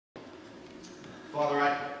Father,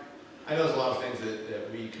 I know there's a lot of things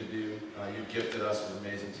that we could do. You've gifted us with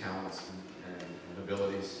amazing talents and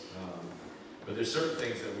abilities. But there's certain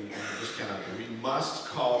things that we just cannot do. We must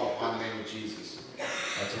call upon the name of Jesus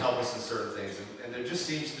to help us in certain things. And there just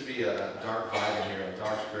seems to be a dark vibe in here, a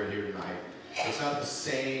dark spirit here tonight. It's not the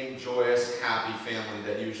same joyous, happy family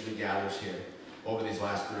that usually gathers here over these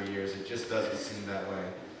last 3 years. It just doesn't seem that way.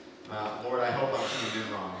 Lord, I hope I'm tuning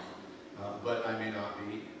in wrong. But I may not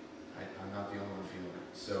be. I'm not the only one feeling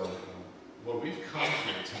it. So, Lord, we've come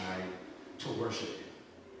here tonight to worship you.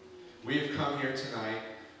 We have come here tonight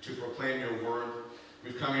to proclaim your word.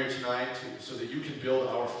 We've come here tonight so that you can build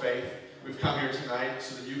our faith. We've come here tonight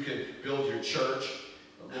so that you can build your church.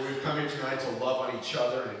 Lord, we've come here tonight to love on each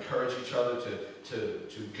other and encourage each other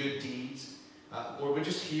to good deeds. Lord, we're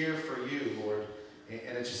just here for you, Lord,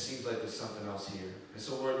 and it just seems like there's something else here. And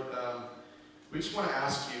so, Lord, we just want to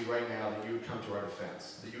ask you right now that you would come to our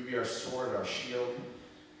defense, that you would be our sword, our shield,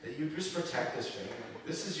 that you just protect this family.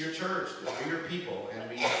 This is your church. We're your people, and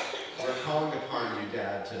we're calling upon you,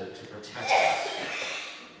 Dad, to protect us.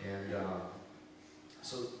 And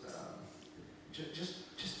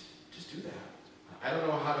just do that. I don't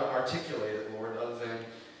know how to articulate it, Lord, other than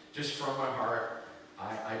just from my heart,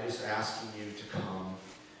 I just asking you to come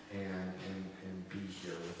and be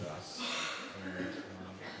here with us. And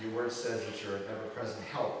your word says that you're an ever-present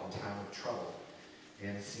help in time of trouble.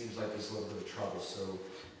 And it seems like there's a little bit of trouble. So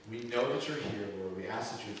we know that you're here, Lord. We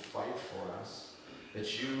ask that you fight for us.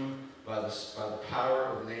 That you, by the power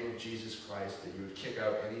of the name of Jesus Christ, that you would kick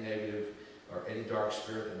out any negative or any dark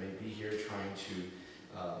spirit that may be here trying to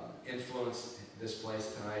influence this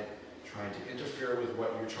place tonight, trying to interfere with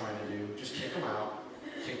what you're trying to do. Just kick them out,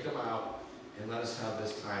 and let us have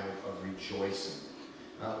this time of rejoicing.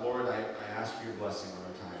 Lord, I ask for your blessing on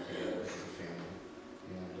our time together as a family.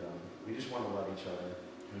 And we just want to love each other,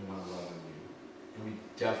 and we want to love in you. And we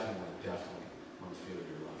definitely want to feel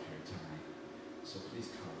your love here tonight. So please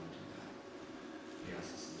come and do that. We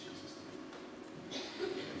ask this in Jesus' name.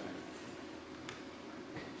 Amen.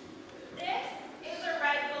 This is a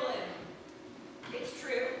red balloon. It's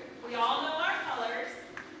true. We all know our colors.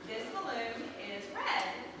 This balloon is red.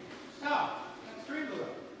 No, that's green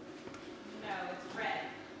balloon. No, it's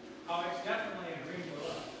red. Oh, it's definitely a green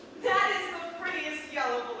balloon. That is the prettiest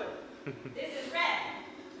yellow balloon. This is red.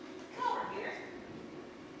 Come over here.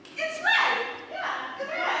 It's red. Yeah, it's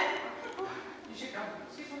red. You should come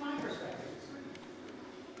see from my perspective. It's green.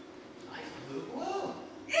 Nice blue balloon.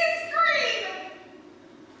 It's green.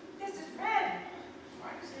 This is red. Why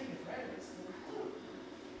are you saying it's red? It's blue.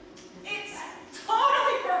 It's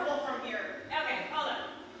totally purple from here. Okay, hold on.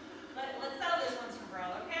 Let's settle this once and for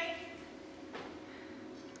all, okay?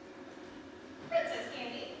 Princess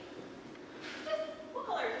Candy. What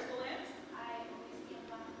color is this balloon? I always see a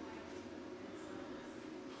black and white.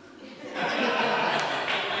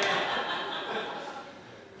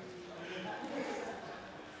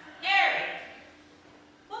 Eric.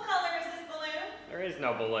 What color is this balloon? There is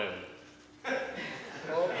no balloon. I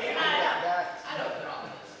don't know.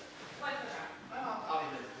 What's the problem? My mom taught me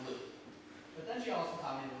that it's blue. But then she also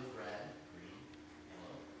taught me it was red, green,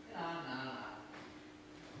 yellow, and on.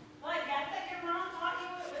 Well, I get that your mom taught you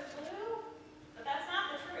it was blue, but that's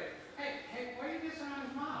not the truth. Hey, why are you dissing on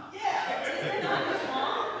his mom? Yeah! Is it not his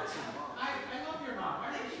mom? That's my mom. I love your mom.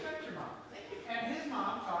 I respect your mom. And his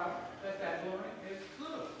mom taught that balloon is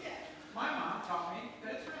blue. Yeah. My mom taught me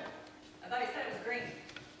that it's red. I thought you said it was green.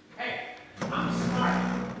 Hey,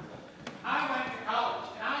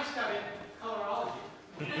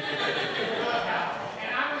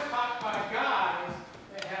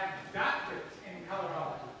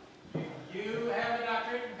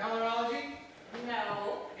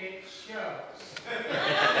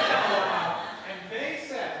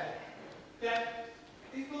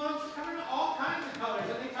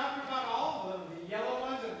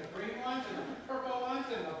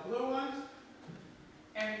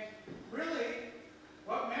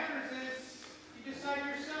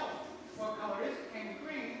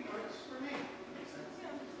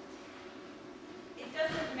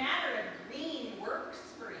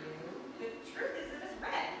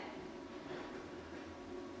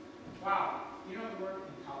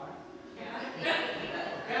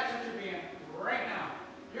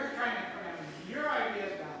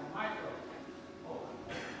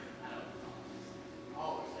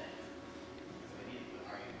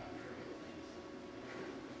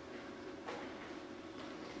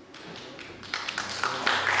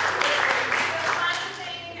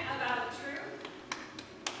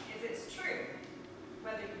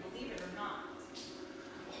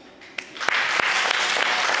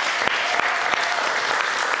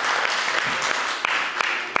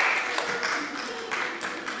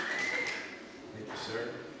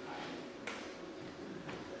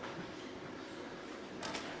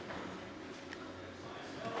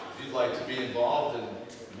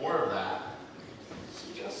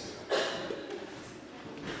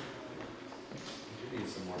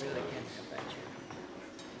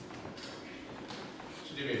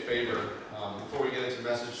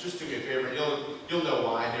 just do me a favor. You'll know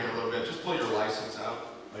why here in a little bit. Just pull your license out,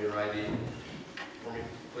 or your ID, for me,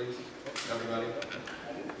 please, everybody.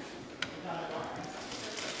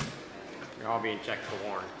 You're all being checked for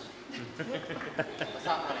warrants. It's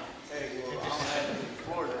not funny. Hey, well, I'm heading to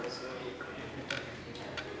Florida, so.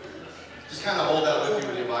 Just kind of hold that with you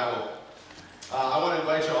with your Bible. I want to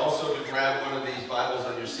invite you also to grab one of these Bibles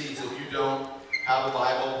on your seats. If you don't have a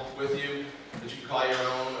Bible with you that you can call your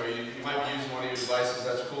own, or you might be using one of your devices,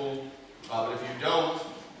 that's cool. But if you don't,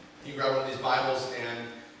 you can grab one of these Bibles, and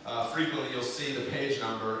frequently you'll see the page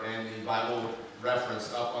number and the Bible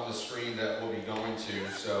reference up on the screen that we'll be going to.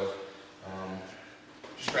 So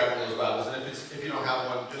just grab one of those Bibles, and if you don't have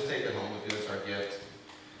one, just take it home with you. It's our gift.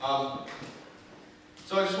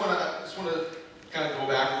 So I just want to kind of go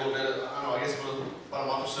back a little bit. I don't know, I guess about a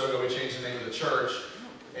month or so ago we changed the name of the church,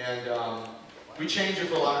 and we changed it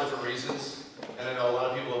for a lot of different reasons, and I know a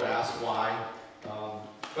lot of people have asked why.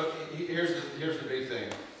 But here's the big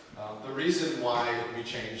thing. The reason why we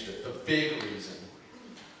changed it, the big reason,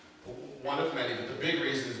 one of many, but the big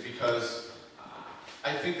reason is because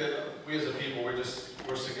I think that we as a people, we're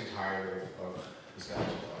sick and tired of this guy's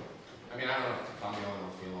club. I mean, I don't know if I'm the only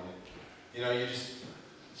one feeling it. You know,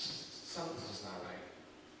 something's just not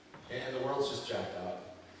right. And the world's just jacked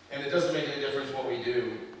up. And it doesn't make any difference what we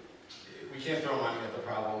do. We can't throw money at the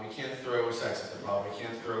problem. We can't throw sex at the problem. We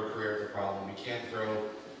can't throw career at the problem. We can't throw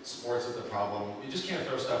sports at the problem. You just can't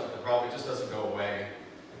throw stuff at the problem. It just doesn't go away.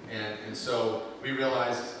 And so we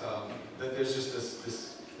realized that there's just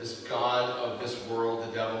this God of this world,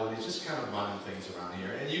 the devil, and he's just kind of running things around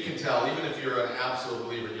here. And you can tell, even if you're an absolute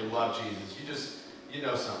believer and you love Jesus, you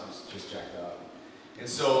know something's just jacked up. And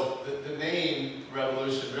so the name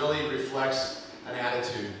Revolution really reflects an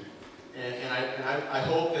attitude. And I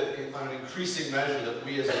hope that on an increasing measure that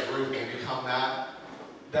we as a group will become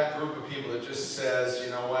that group of people that just says, you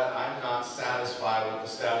know what, I'm not satisfied with the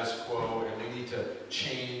status quo and we need to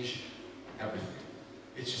change everything.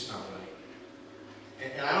 It's just not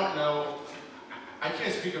right. And I don't know, I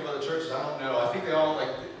can't speak of other churches, I don't know. I think they all,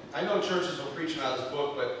 I know churches are preaching out of this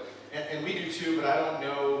book, and we do too, but I don't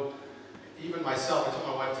know, even myself, I told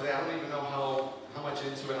my wife today, I don't even know how much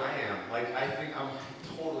into it I am. I think I'm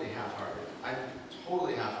totally half-hearted. I'm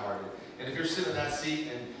totally half-hearted. And if you're sitting in that seat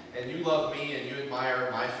and you love me and you admire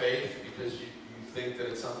my faith because you think that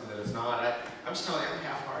it's something that it's not, I'm just telling you, I'm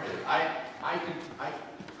half-hearted. I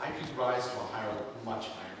could rise to a higher, much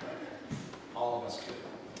higher level. All of us could.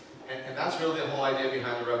 And that's really the whole idea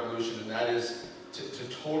behind the revolution, and that is to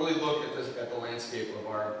totally look at the landscape of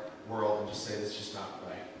our world and just say, it's just not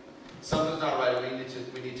right. Something's not right,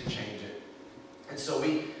 we need to change it. And so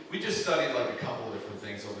we just studied a couple of different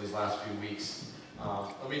things over these last few weeks.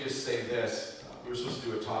 Let me just say this. We were supposed to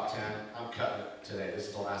do a top 10. I'm cutting it today. This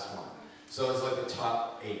is the last one. So it's like the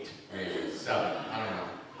top 8, maybe 7. I don't know.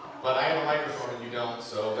 But I have a microphone and you don't,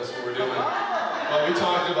 so that's what we're doing. But we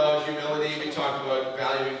talked about humility. We talked about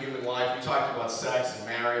valuing human life. We talked about sex and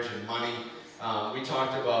marriage and money. We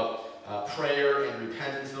talked about prayer and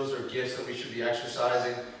repentance. Those are gifts that we should be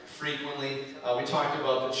exercising frequently. We talked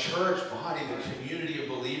about the church body, the community of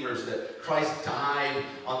believers, that Christ died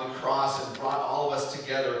on the cross and brought all of us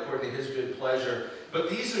together according to his good pleasure.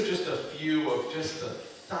 But these are just a few of just the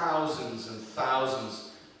thousands and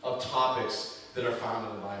thousands of topics that are found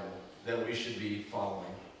in the Bible that we should be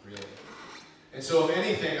following, really. And so if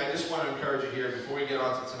anything, I just want to encourage you here, before we get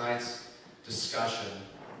on to tonight's discussion,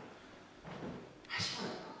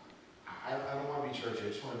 I don't want to be churchy. I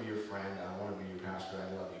just want to be your friend. I want to be your pastor.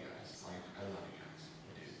 I love you guys. I love you guys.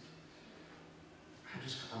 I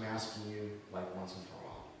do. I'm asking you, once and for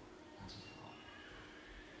all. Once and for all.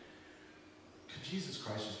 Could Jesus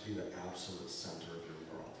Christ just be the absolute center of your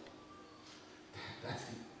world?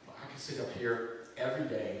 I could sit up here every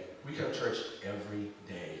day. We go to church every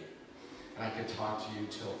day. And I could talk to you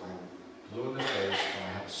till I'm blue in the face or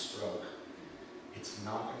I have a stroke. It's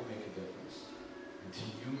not going to make a difference until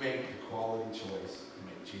you make the quality choice to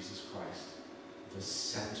make Jesus Christ the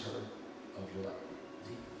center of your life,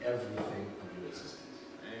 the everything of your existence.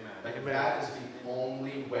 Amen. That is the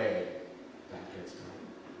only way that gets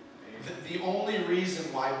done. The only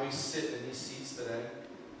reason why we sit in these seats today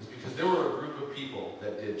is because there were a group of people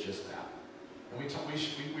that did just that. And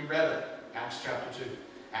we read it, Acts chapter 2,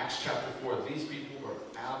 Acts chapter 4. These people were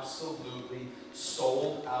absolutely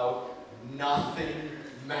sold out. Nothing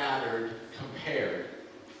mattered compared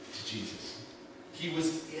to Jesus. He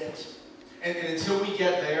was it. And until we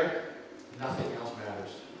get there, nothing else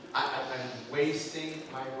matters. I'm wasting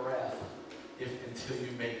my breath until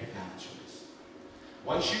you make that choice.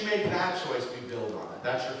 Once you make that choice, we build on it.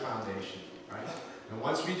 That's your foundation, right? And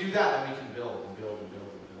once we do that, then we can build and build and build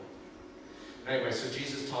and build. Anyway, so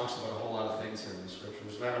Jesus talks about a whole lot of things here in the scripture.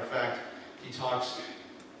 As a matter of fact, he taught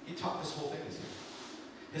this whole thing.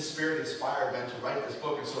 His Spirit inspired men to write this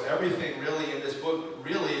book, and so everything really in this book,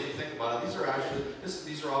 really, if you think about it,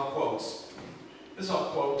 these are all quotes. This is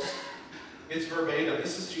all quotes. It's verbatim.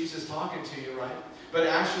 This is Jesus talking to you, right? But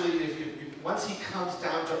actually, once he comes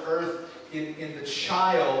down to earth in the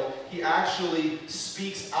child, he actually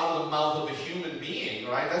speaks out of the mouth of a human being,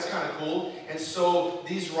 right? That's kind of cool. And so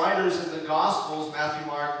these writers in the Gospels, Matthew,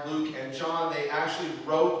 Mark, Luke, and John, they actually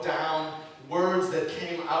wrote down words that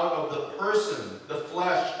came out of the person, the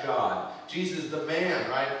flesh God, Jesus the man,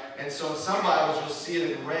 right? And so in some Bibles you'll see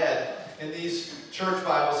it in red. In these church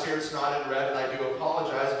Bibles here it's not in red, and I do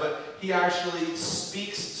apologize, but he actually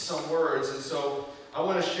speaks some words. And so I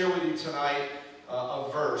want to share with you tonight a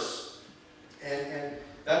verse. And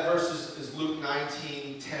that verse is Luke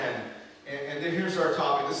 19:10. And then here's our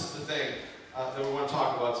topic. This is the thing that we want to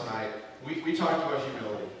talk about tonight. We talked about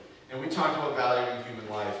humility. And we talked about valuing human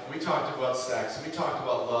life. And we talked about sex. And we talked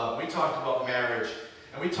about love. And we talked about marriage.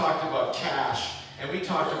 And we talked about cash. And we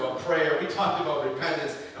talked about prayer. We talked about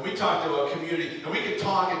repentance. And we talked about community. And we could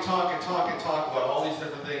talk and talk and talk and talk about all these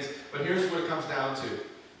different things. But here's what it comes down to.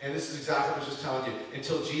 And this is exactly what I was just telling you.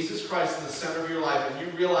 Until Jesus Christ is the center of your life and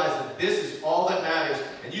you realize that this is all that matters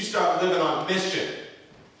and you start living on mission,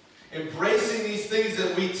 embracing these things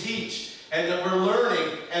that we teach and that we're learning,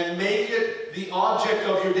 and make it the object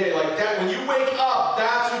of your day. Like that, when you wake up,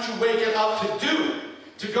 that's what you're waking up to do.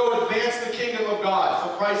 To go advance the kingdom of God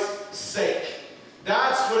for Christ's sake.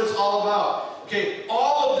 That's what it's all about. Okay,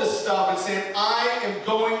 all of this stuff is saying, I am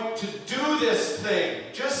going to do this thing.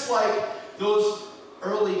 Just like those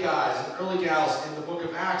early guys and early gals in the book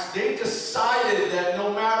of Acts, they decided that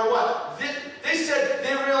no matter what, they said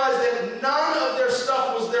they realized that none of their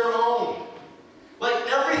stuff was their own. Like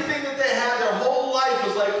everything that they had, their whole life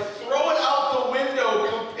was like, throw it out the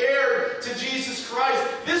window compared to Jesus Christ.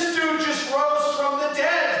 This dude just rose from the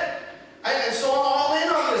dead. And so I'm all in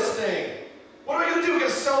on this thing. What am I going to do?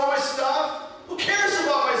 Going to sell all my stuff? Who cares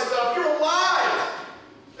about my stuff? You're alive.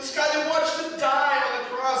 This guy, they watched him die on the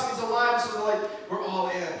cross. He's alive. So they're like, we're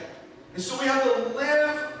all in. And so we have to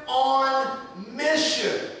live on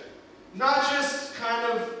mission. Not just kind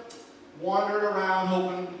of wandering around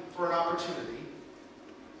hoping for an opportunity.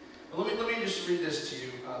 Let me just read this to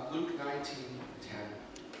you. Luke 19:10.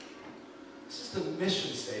 This is the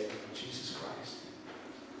mission statement of Jesus Christ.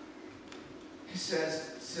 He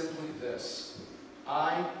says simply this: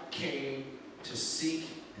 I came to seek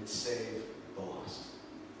and save the lost.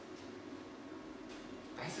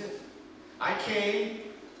 That's it. I came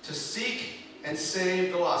to seek and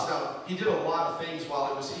save the lost. Now, he did a lot of things while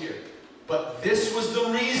he was here, but this was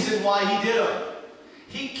the reason why he did them.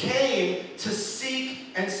 He came to seek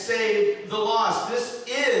and save the lost. This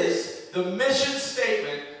is the mission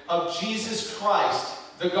statement of Jesus Christ,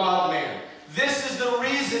 the God-man. This is the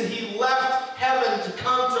reason he left heaven to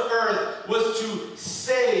come to earth, was to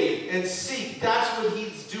save and seek. That's what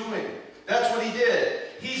he's doing. That's what he did.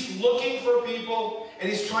 He's looking for people, and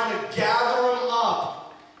he's trying to gather them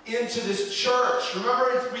up into this church.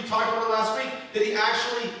 Remember, we talked about it last week, that he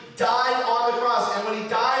actually died on the cross. And when he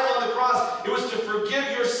died on the cross, it was to forgive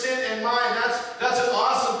your sin and mine. That's an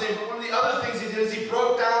awesome thing. But one of the other things he did is he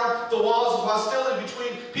broke down the walls of hostility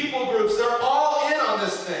between people groups. They're all in on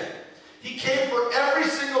this thing. He came for every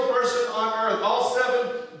single person on earth, all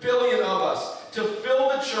 7 billion of us, to fill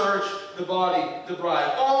the church, the body, the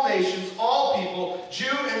bride. All nations, all people,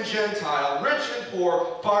 Jew and Gentile, rich and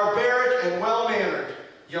poor, barbaric and well-mannered,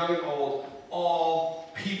 young and old,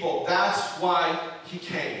 all people. That's why he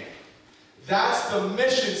came. That's the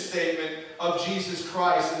mission statement of Jesus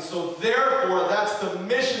Christ. And so therefore, that's the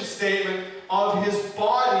mission statement of his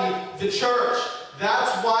body, the church.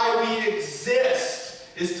 That's why we exist,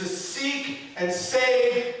 is to seek and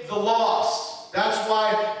save the lost. That's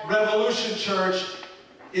why Revolution Church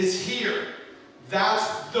is here.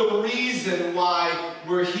 That's the reason why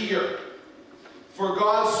we're here. For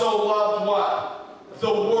God so loved what?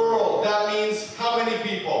 The world. That means how many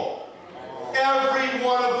people? Every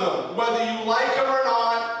one of them. Whether you like him or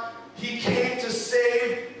not, he came to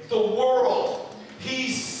save the world.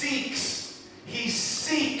 He seeks. He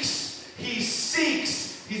seeks. He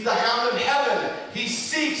seeks. He's the hound of heaven. He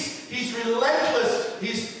seeks. He's relentless.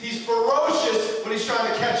 He's ferocious when he's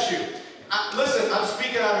trying to catch you. Listen, I'm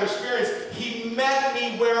speaking out of experience. He met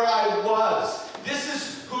me where I was. This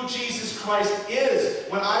is who Jesus Christ is.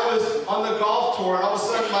 When I was on the golf tour, and all of a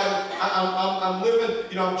sudden I'm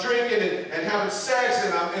living, I'm drinking and having sex,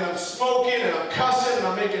 and I'm smoking, and I'm cussing, and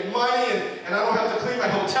I'm making money, and I don't have to clean my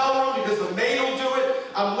hotel room because the maid will do it.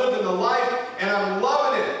 I'm living the life, and I'm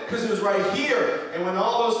loving it. Because it was right here. And when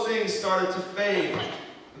all those things started to fade,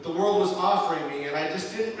 that the world was offering me, and I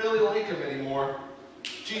just didn't really like them anymore,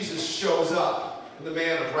 Jesus shows up in the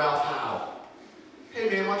man of Ralph Howe. Hey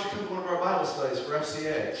man, why don't you come to one of our Bible studies for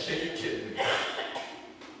FCA? Are you kidding me?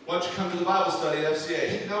 Why don't you come to the Bible study at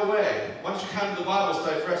FCA? No way. Why don't you come to the Bible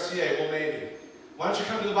study for FCA? Well, maybe. Why don't you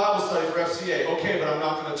come to the Bible study for FCA? Okay, but I'm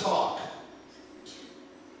not going to talk.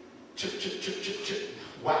 Chip, chip, chip, chip, chip.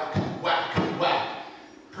 Whack, whack, whack.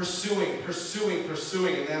 Pursuing.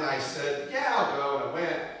 And then I said, yeah, I'll go. And I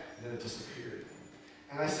went. And then it disappeared.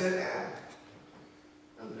 And I said,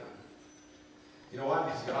 I'm done. You know why?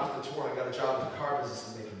 Because I got off the tour and I got a job in the car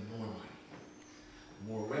business and making more money.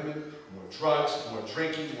 More women, more drugs, more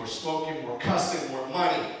drinking, more smoking, more cussing, more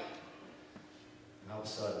money. And all of a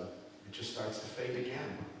sudden, it just starts to fade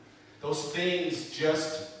again. Those things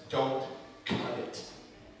just don't cut it.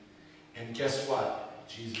 And guess what?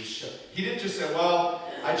 Jesus showed. He didn't just say, well,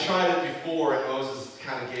 I tried it before and Moses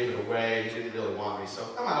kind of gave it away. He didn't really want me, so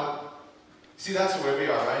I'm out. See, that's the way we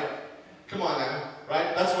are, right? Come on now,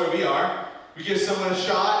 right? That's the way we are. We give someone a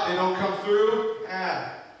shot, they don't come through,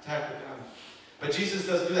 tackle down. But Jesus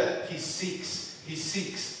doesn't do that. He seeks.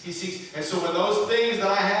 And so when those things that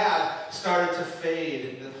I had started to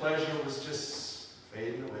fade, and the pleasure was just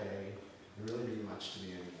fading away, it really didn't mean much to me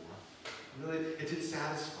anymore. Really, it didn't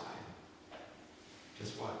satisfy.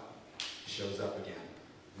 Guess what? He shows up again.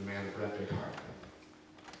 The man with that big heart.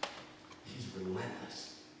 He's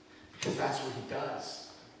relentless. Because that's what he does.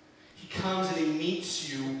 He comes and he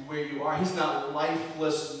meets you where you are. He's not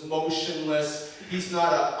lifeless, motionless. He's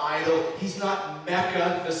not an idol. He's not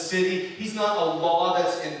Mecca, the city. He's not a law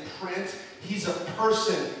that's in print. He's a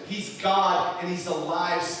person. He's God, and he's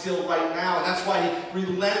alive still right now. And that's why he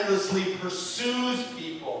relentlessly pursues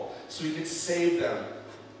people so he can save them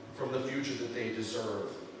from the future that they deserve.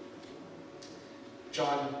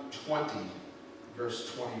 John 20,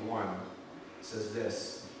 verse 21 says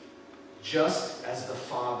this. Just as the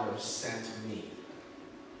Father sent me,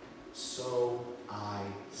 so I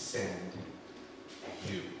send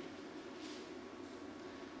you.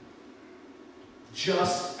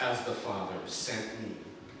 Just as the Father sent me,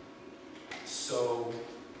 so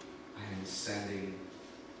I am sending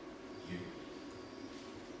you.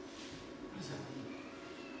 What does that mean?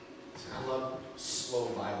 See, I love slow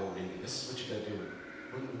Bible reading. This is what you got to do.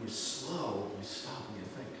 When you're slow, you stop and you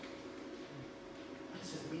think. What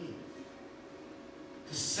does it mean?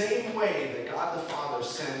 The same way that God the Father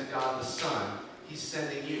sent God the Son, he's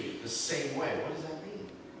sending you the same way. What does that mean?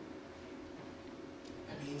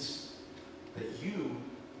 That means that you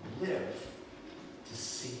live to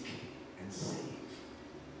seek and save.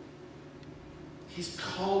 He's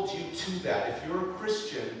called you to that. If you're a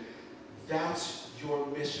Christian, that's your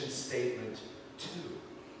mission statement too.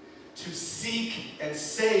 To seek and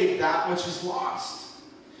save that which is lost.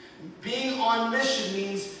 Being on mission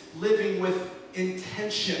means living with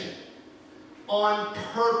intention, on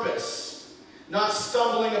purpose, not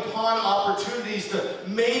stumbling upon opportunities to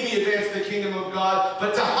maybe advance the kingdom of God,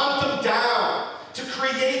 but to hunt them down, to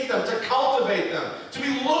create them, to cultivate them, to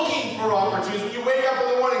be looking for opportunities. When you wake up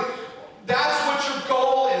in the morning, that's what your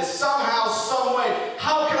goal is, somehow, some way.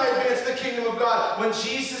 How can I advance the kingdom of God? When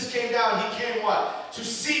Jesus came down, he came what? To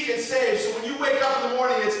seek and save. So when you wake up in the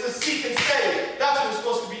morning, it's to seek and save. That's what we're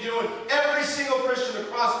supposed to be doing. Every single Christian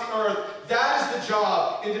across the earth, that is the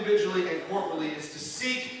job, individually and corporately, is to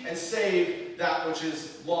seek and save that which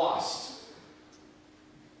is lost.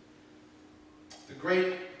 The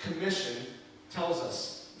Great Commission tells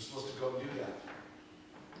us we're supposed to go and do that.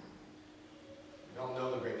 You all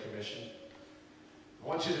know the Great Commission. I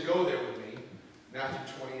want you to go there with me. Matthew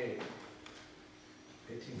 28,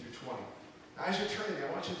 18 through 20. Now, as you're turning there,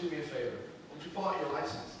 I want you to do me a favor. Would you pull out your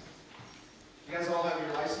license? You guys all have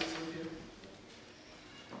your license with you?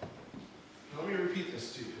 Let me repeat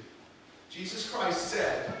this to you. Jesus Christ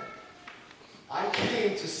said, I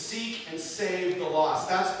came to seek and save the lost.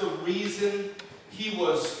 That's the reason he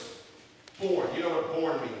was born. You know what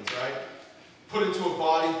born means, right? Put into a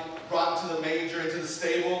body, brought into the manger, into the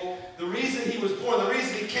stable. The reason he was born, the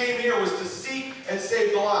reason he came here was to seek and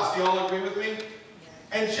save the lost. Do you all agree with me?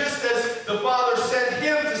 And just as the Father sent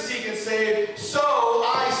him to seek and save, so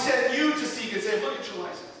I sent you to seek and save. Look at your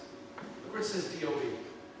license. Look where it says DOB.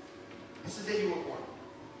 It's the day you were born.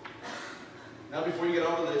 Now before you get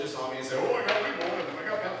all religious on me and say, oh, I got to be born, I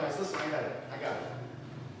got baptized. Listen, I got it.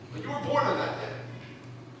 But you were born on that day.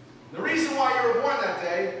 And the reason why you were born that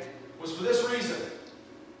day was for this reason.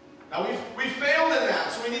 Now we failed in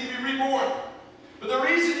that, so we need to be reborn. But the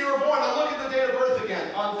reason you were born, now look at the date of birth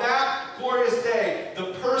again. On that glorious day,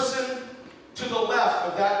 the person to the left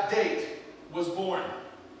of that date was born.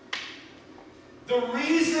 The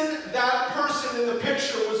reason that person in the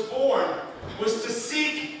picture was born was to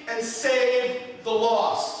seek and save the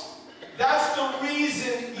lost. That's the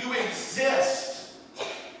reason you exist.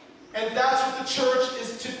 And that's what the church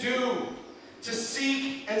is to do. To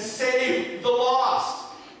seek and save the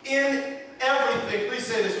lost. In everything, please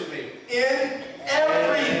say this with me. In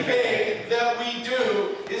everything that we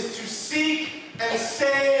do is to seek and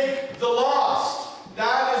save the lost.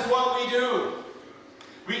 That is what we do.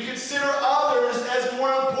 We consider others as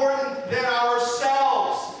more important than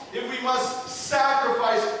ourselves. If we must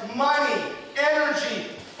sacrifice money, energy,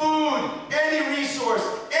 food, any resource,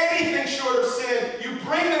 anything short of sin, you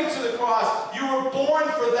bring them to the cross. You were born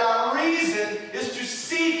for that reason, is to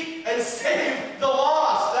seek and save the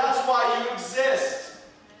lost. That's why you exist.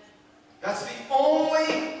 That's the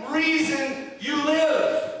only reason you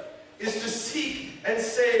live, is to seek and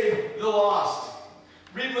save the lost.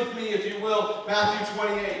 Read with me, if you will, Matthew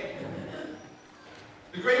 28.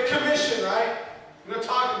 The Great Commission, right? We're going to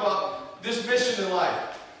talk about this mission in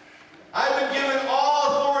life. I've been given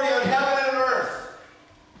all authority on heaven and earth.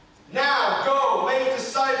 Now go, make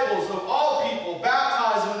disciples of all people,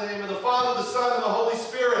 baptize them in the name of the Father, the Son, and the Holy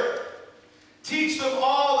Spirit. Teach them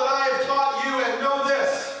all that I have taught you, and know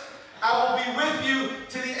this: I will be with you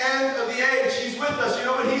to the end of the age. He's with us. You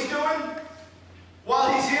know what he's doing?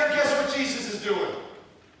 While he's here, guess what Jesus is doing?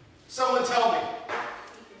 Someone tell me.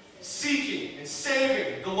 Seeking and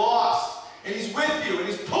saving the lost. And he's with you, and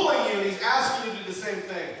he's pulling you, and he's asking you to do the same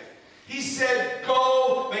thing. He said,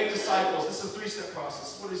 go make disciples. This is a 3-step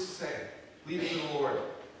process. What is he saying? Leading to the Lord.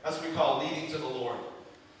 That's what we call leading to the Lord.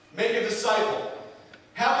 Make a disciple.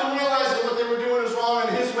 Have them realize that what they were doing is wrong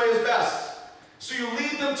and his way is best. So you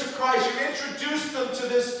lead them to Christ. You introduce them to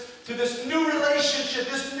this new relationship,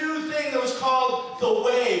 this new thing that was called the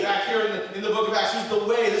way back here in the book of Acts. It was the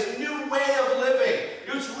way, this new way of living.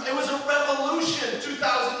 It was a revolution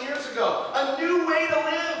 2,000 years ago. A new way to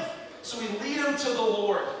live. So we lead them to the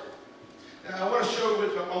Lord. Now, I want to show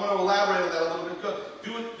you, I want to elaborate on that a little bit.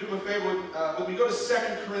 Do me a favor when we go to 2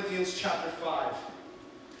 Corinthians chapter 5.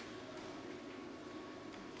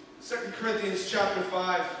 2 Corinthians chapter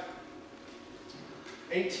 5,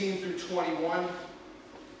 18 through 21.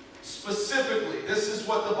 Specifically, this is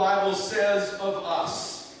what the Bible says of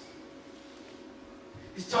us.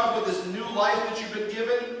 He's talking about this new life that you've been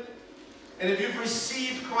given. And if you've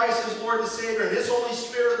received Christ as Lord and Savior, and his Holy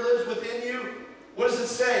Spirit lives within you, what does it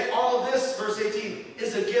say? All of this, verse 18,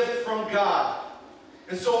 is a gift from God.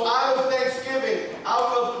 And so out of thanksgiving,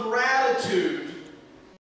 out of gratitude,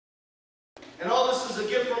 and all this is a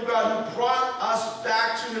gift from God who brought us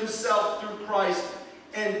back to himself through Christ.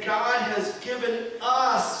 And God has given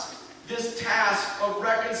us this task of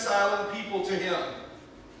reconciling people to him.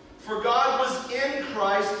 For God was in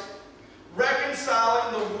Christ,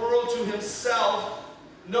 reconciling the world to himself,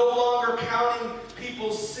 no longer counting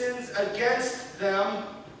people's sins against them.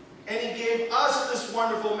 And he gave us this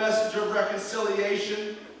wonderful message of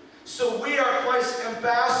reconciliation. So we are Christ's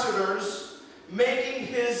ambassadors, making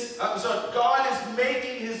his, God is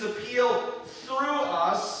making his appeal through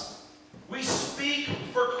us. We speak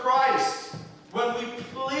for Christ when we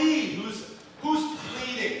plead. Who's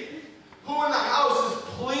pleading? Who in the house is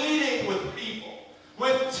pleading with people?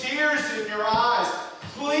 With tears in your eyes,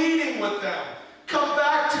 pleading with them. Come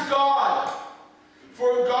back to God.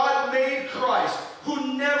 For God made Christ,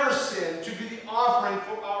 who never sinned, to be the offering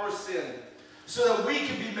for our sin, so that we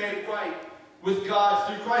can be made right with God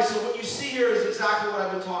through Christ. So what you see here is exactly what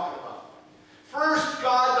I've been talking about. First,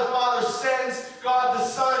 God the Father sends God the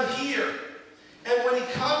Son here. And when he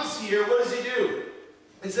comes here, what does he do?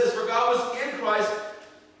 It says, for God was in Christ.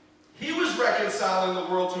 He was reconciling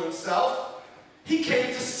the world to himself. He came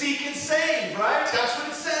to seek and save, right? That's what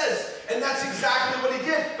it says. And that's exactly what he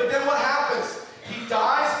did. But then what happens? He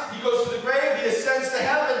dies, he goes to the grave, he ascends to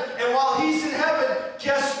heaven. And while he's in heaven,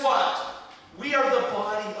 guess what? We are the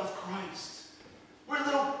body of Christ. We're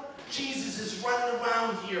little Jesuses running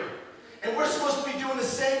around here. And we're supposed to be doing the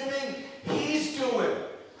same thing he's doing.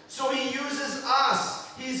 So he uses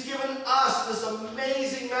us. He's given us this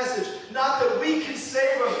amazing message. Not that we can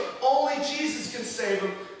save him. Only Jesus can save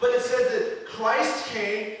him. But it said that Christ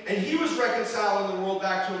came and he was reconciling the world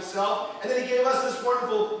back to himself. And then he gave us this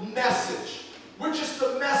wonderful message. We're just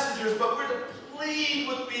the messengers, but we're to plead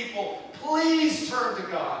with people. Please turn to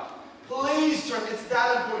God. Please turn. It's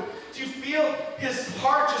that important. Do you feel his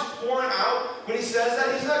heart just pouring out when he says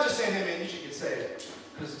that? He's not just saying, hey man, you should get saved.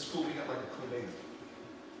 Because it's cool. We got like a cool name.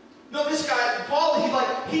 No, this guy, Paul,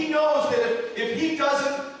 he knows that if he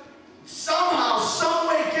doesn't somehow, some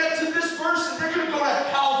way get to this person, they're going to go to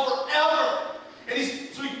hell forever. And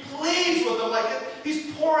so he pleads with them like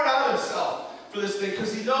he's pouring out himself for this thing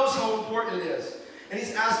because he knows how important it is. And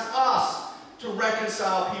he's asked us to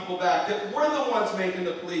reconcile people back, that we're the ones making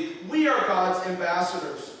the plea. We are God's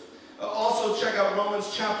ambassadors. Also, check out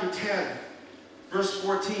Romans chapter 10, verse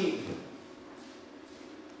 14.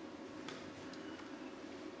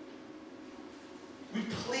 We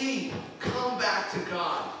plead, come back to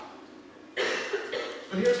God.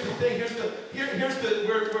 But here's the thing,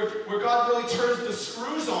 where God really turns the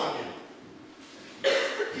screws on you.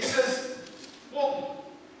 He says, well,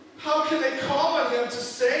 how can they call on him to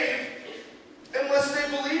save unless they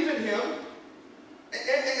believe in him?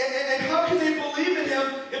 And how can they believe in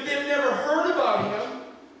him if they've never heard about him?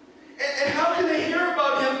 And how can they hear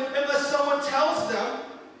about him unless someone tells them?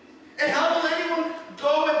 And how will anyone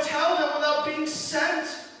go and tell them without being sent?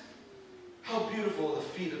 How beautiful are the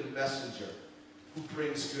feet of the messenger who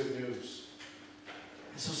brings good news.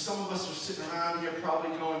 And so some of us are sitting around here probably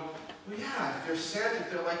going, well, yeah, if they're sent, if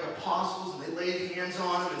they're like apostles and they laid hands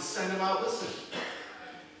on them and send them out, listen.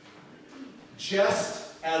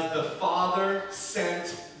 Just as the Father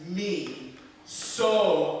sent me,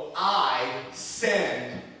 so I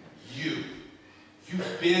send you.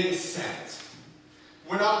 You've been sent.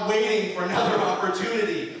 We're not waiting for another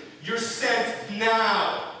opportunity. You're sent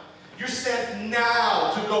now. You're sent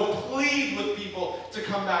now to go plead with people to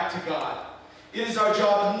come back to God. It is our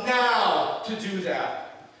job now to do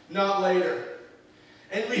that, not later.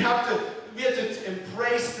 And we have to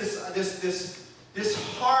embrace this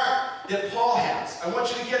heart that Paul has. I want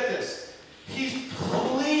you to get this. He's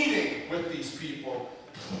pleading with these people.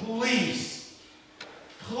 Please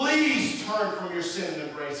turn from your sin and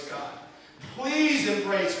embrace God. Please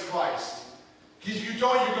embrace Christ. Because if you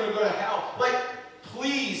don't, you're going to go to hell.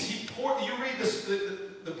 Please, you read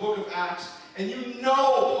the book of Acts, and you know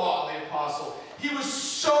Paul the Apostle. He was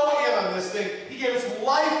so in on this thing. He gave his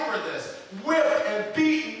life for this. Whipped and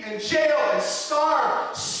beaten and jailed and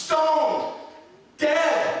starved, stoned,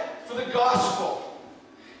 dead for the gospel.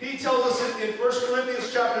 He tells us in 1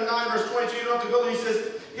 Corinthians chapter 9, verse 22, you don't have to go there, he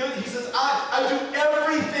says, I do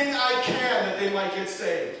everything I can that they might get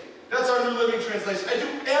saved. That's our New Living Translation. I do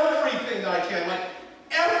everything that I can,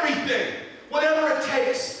 everything, whatever it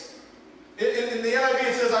takes. In the NIV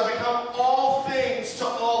it says, I become all things to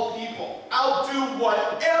all people. I'll do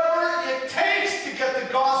whatever it takes to get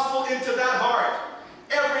the gospel into that heart.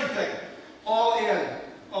 Everything. All in.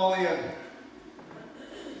 All in.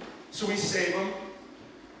 So we save them.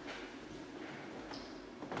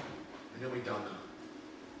 And then we dunk them.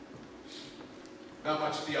 Not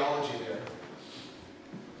much theology there.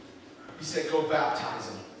 He said, go baptize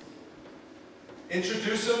them.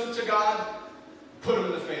 Introduce them to God. Put them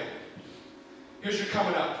in the family. Here's your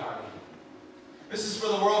coming up party. This is for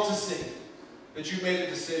the world to see that you've made a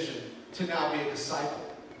decision to now be a disciple.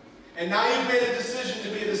 And now you've made a decision to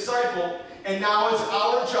be a disciple, and now it's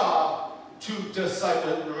our job to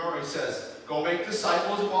disciple. Remember, he says, go make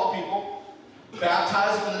disciples of all people,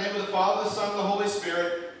 baptize them in the name of the Father, the Son, and the Holy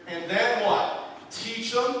Spirit, and then what?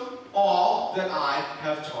 Teach them all that I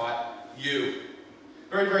have taught you.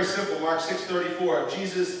 Very, very simple. Mark 6:34.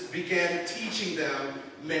 Jesus began teaching them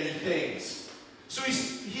many things. So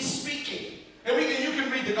he's speaking. And you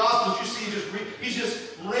can read the Gospels. You see he's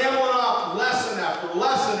just rambling off lesson after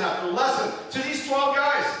lesson after lesson to these 12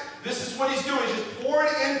 guys. This is what he's doing. He's just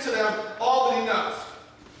pouring into them all that he knows.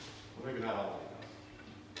 Well, maybe not all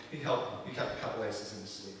that he knows. He kept a couple aces in his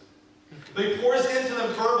sleeve. But he pours into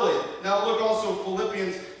them verbally. Now look also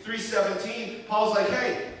Philippians 3:17. Paul's like,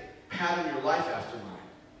 hey, pattern your life after mine.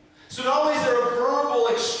 So not only is there a verbal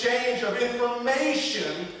exchange of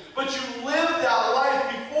information, but you live that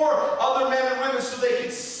life before other men and women so they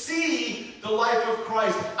can see the life of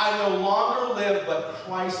Christ. I no longer live, but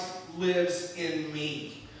Christ lives in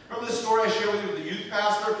me. Remember the story I shared with you with the youth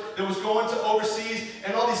pastor that was going to overseas,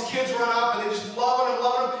 and all these kids run up, and they just loving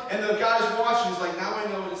him, and the guy's watching. He's like, now I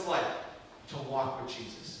know what it's like to walk with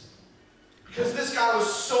Jesus. Because this guy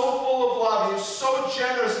was so full of love, he was so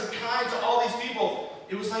generous and kind to all these people.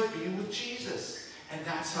 It was like being with Jesus. And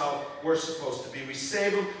that's how we're supposed to be. We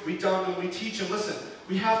save them, we dunk them, we teach them. Listen,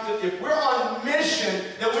 we have to, if we're on mission,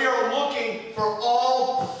 then we are looking for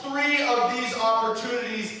all three of these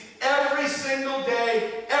opportunities every single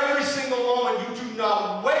day, every single moment. You do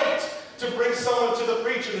not wait to bring someone to the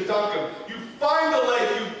preacher to dunk them. You find the lake,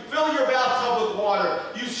 you fill your bathtub with water,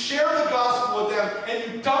 you share the gospel with them,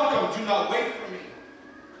 and you dunk them. Do not wait for me.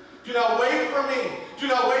 Do not wait for me. Do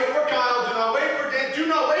not wait for Kyle. Do not wait for Dan. Do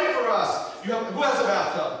not wait for us. Who has a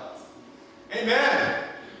bathtub? Amen.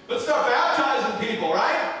 Let's start baptizing people,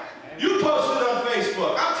 right? You post it on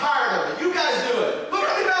Facebook. I'm tired of it. You guys do it. Look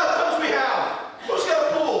how many bathtubs we have. Who's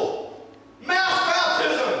got a pool? Mass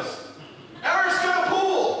baptisms. Ever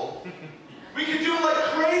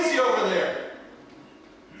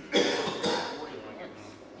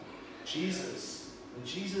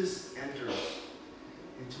enters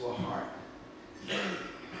into a heart,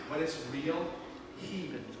 when it's real,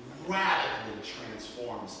 he radically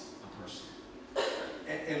transforms a person.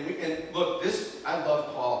 And look, I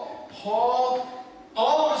love Paul. Paul,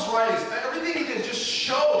 all of his writings, everything he did just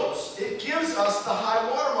shows, it gives us the high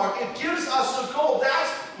watermark. It gives us the goal.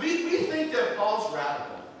 We think that Paul's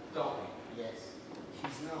radical, don't we? Yes.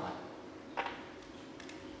 He's not.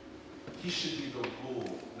 He should be the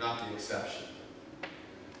rule, not the exception.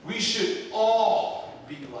 We should all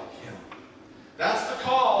be like him. That's the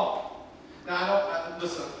call. Now,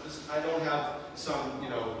 listen, I don't have some,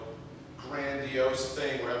 grandiose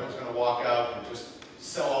thing where everyone's going to walk out and just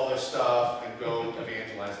sell all their stuff and go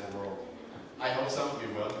evangelize the world. I hope some of you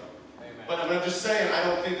will. Amen. But I'm just saying, I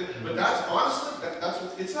don't think that, but that's honestly,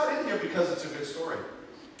 it's not in here because it's a good story.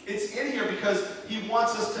 It's in here because he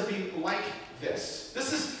wants us to be like this.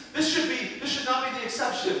 This should not be the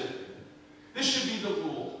exception. This should be the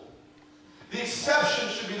rule. The exception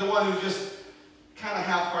should be the one who just kind of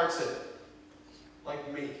half-hearts it,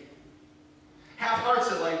 like me. Half-hearts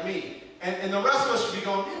it like me. And the rest of us should be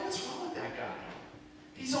going, man, what's wrong with that guy?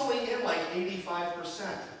 He's only in like 85%.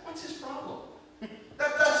 What's his problem?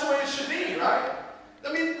 That's the way it should be, right?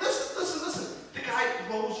 I mean, listen. The guy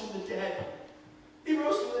rose from the dead. He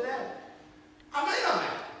rose from the dead. I'm in on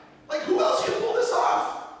that. Like, who else can pull this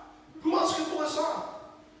off? Who else can pull this off?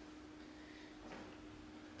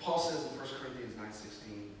 Paul says in 1 Corinthians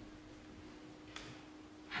 9:16,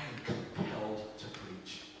 I am compelled to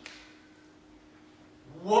preach.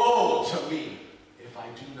 Woe to me if I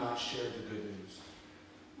do not share the good news.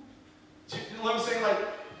 You know what I'm saying? Like,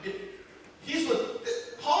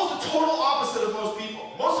 Paul's the total opposite of most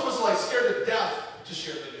people. Most of us are like scared to death to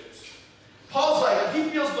share the news. Paul's like, he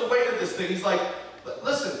feels the weight of this thing. He's like,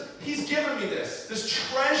 listen, he's given me this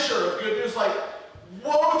treasure of good news. Like,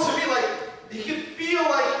 woe to me. Like, he can feel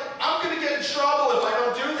like I'm going to get in trouble if I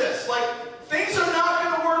don't do this. Like, things are not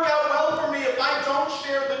going to work out well for me if I don't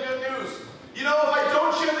share the good news. You know, if I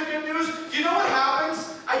don't share the good news, do you know what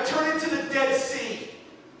happens? I turn into the Dead Sea.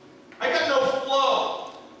 I got no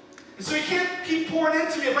flow. And so he can't keep pouring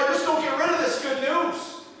into me if I just don't get rid of this good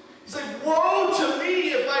news. He's like, woe to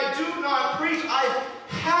me if I do not preach. I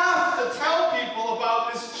have to tell people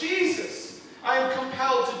about this Jesus. I am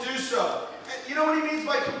compelled to do so. And you know what he means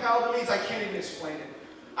by compelled? It means I can't even explain it.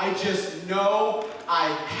 I just know I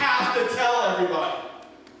have to tell everybody.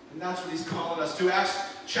 And that's what he's calling us to. Acts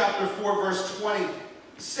chapter 4, verse 20.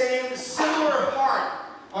 Similar heart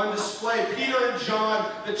on display. Peter and John,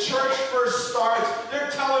 the church first starts. They're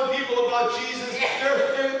telling people about Jesus.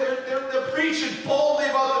 They're preaching boldly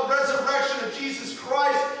about the resurrection of Jesus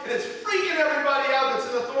Christ. And it's freaking everybody out that's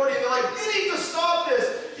in authority. And they're like, you need to stop this.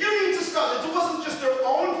 You need to stop this. It wasn't just their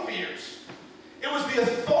own fears. It was the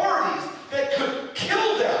authorities that could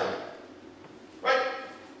kill them. Right?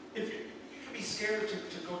 If you can be scared to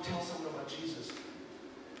go tell someone about Jesus.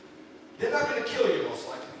 They're not going to kill you, most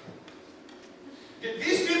likely.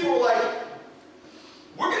 These people were like,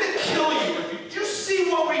 we're going to kill you if you just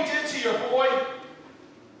see what we did to your boy.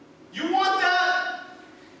 You want that?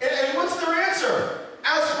 And what's their answer?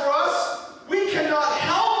 As for us, we cannot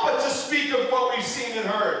help but to speak of what we've seen and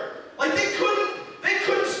heard. Like they couldn't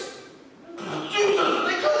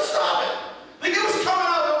stop it. Like it was coming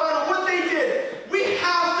out no matter what they did. We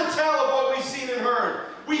have to tell of what we've seen and heard.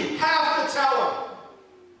 We have to tell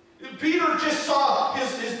them. Peter just saw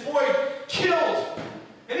his boy killed.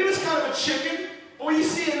 And he was kind of a chicken. But when you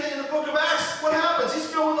see in the book of Acts, what happens? He's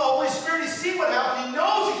filled with the Holy Spirit. He's seen what happened. He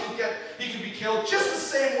knows he could be killed just the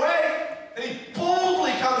same way. And he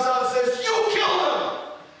boldly comes out and says, you killed him.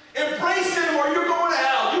 Embrace him or you're going to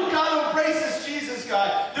hell. You've got to embrace this Jesus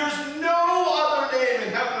guy. There's no other name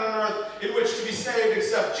in heaven and earth in which to be saved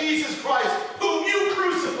except Jesus Christ, whom you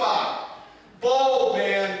crucified. Bold,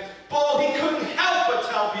 man. Bold. He couldn't help but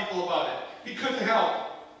tell people about it. He couldn't help.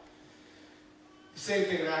 Same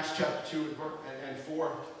thing in Acts chapter 2 and 4,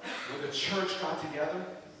 where the church got together,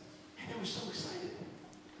 and they were so excited.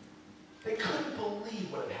 They couldn't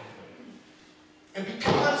believe what had happened. And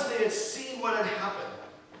because they had seen what had happened,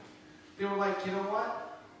 they were like, you know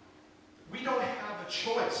what? We don't have a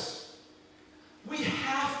choice. We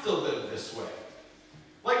have to live this way.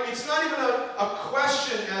 Like, it's not even a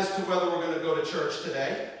question as to whether we're going to go to church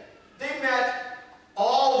today. They met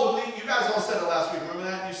all the, you guys all said it last week, remember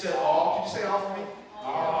that? You said all. Could you say all for me?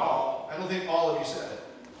 All. I don't think all of you said it.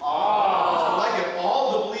 All. I like it.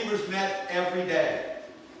 All the believers met every day.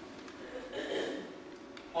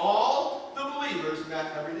 All the believers met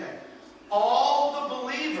every day. All the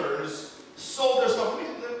believers sold their stuff.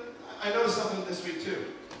 I noticed something this week too.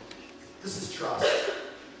 This is trust.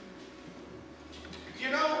 You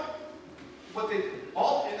know,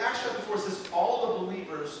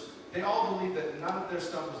 They all believed that none of their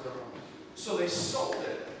stuff was their own. So they sold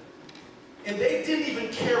it. And they didn't even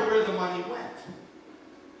care where the money went.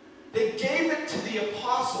 They gave it to the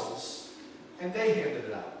apostles, and they handed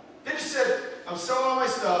it out. They just said, I'm selling all my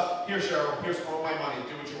stuff. Here, Cheryl, here's all my money.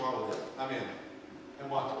 Do what you want with it. I'm in. And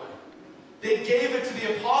walked away. They gave it to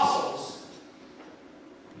the apostles.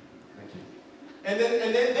 Thank you. And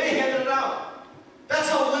then they handed it out. That's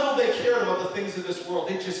how little they cared about the things of this world.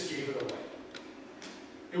 They just gave it away.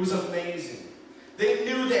 It was amazing. They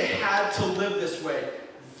knew they had to live this way.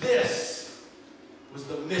 This was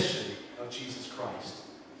the mission of Jesus Christ.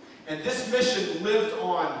 And this mission lived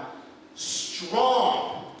on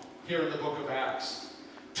strong here in the book of Acts.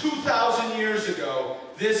 2,000 years ago,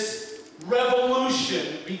 this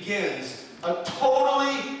revolution begins. A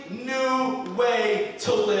totally new way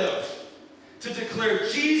to live. To declare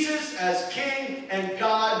Jesus as King and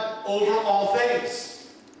God over all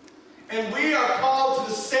things. And we are called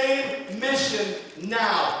to the same mission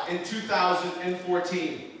now in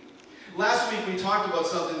 2014. Last week we talked about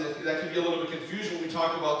something that can be a little bit confusing when we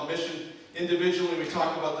talk about the mission individually, we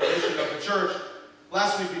talk about the mission of the church.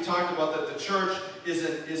 Last week we talked about that the church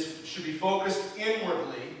should be focused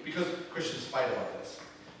inwardly, because Christians fight about this.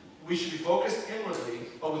 We should be focused inwardly,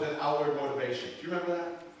 but with an outward motivation. Do you remember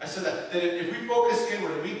that? I said that if we focus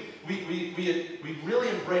inwardly, we really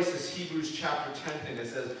embrace this Hebrews chapter 10 thing that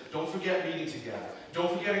says, don't forget meeting together.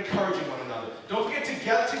 Don't forget encouraging one another. Don't forget to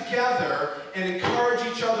get together and encourage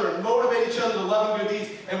each other and motivate each other to love and good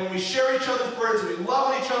deeds. And when we share each other's burdens, and we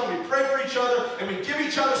love each other, we pray for each other, and we give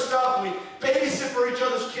each other stuff, and we babysit for each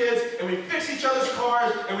other's kids, and we fix each other's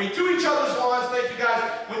cars, and we do each other's lawns. Thank you guys.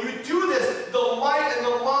 When you do this, the light and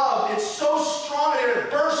the love, it's so strong in it, it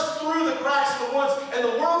bursts through the cracks in the woods, and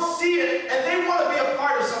the world see it, and they want to be a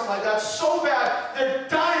part of something like that so bad. They're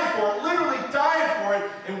dying for it, literally dying for it,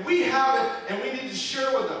 and we have it, and we need to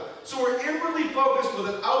share with them. So we're inwardly focused with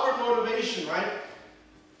an outward motivation, right?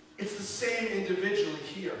 It's the same individually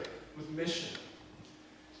here with mission.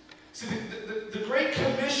 See, the Great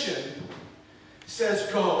Commission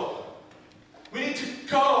says go. We need to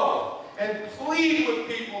go and plead with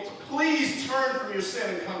people to please turn from your sin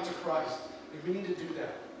and come to Christ. And we need to do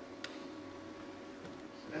that.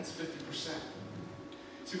 That's 50%.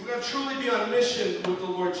 See, if we're going to truly be on mission with the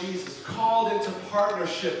Lord Jesus, called into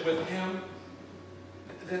partnership with Him,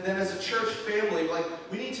 then as a church family,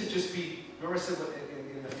 we need to just be, remember I said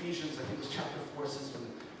in Ephesians, I think it was chapter 4, says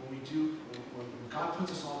when God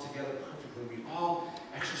puts us all together perfectly, we all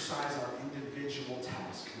exercise our individual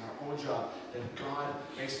task and our own job, then God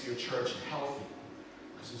makes your church healthy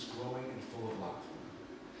because it's growing and full of love.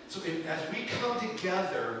 So as we come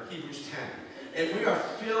together, Hebrews 10, and we are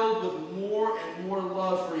filled with more and more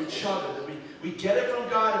love for each other, that we get it from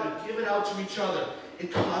God and we give it out to each other,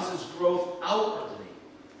 it causes growth outwardly.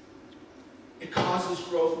 It causes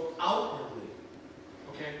growth outwardly.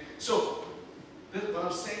 Okay? So, what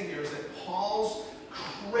I'm saying here is that Paul's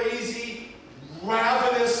crazy,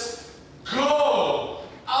 ravenous go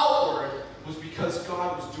outward was because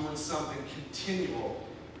God was doing something continual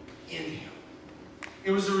in him.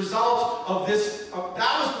 It was a result of this, that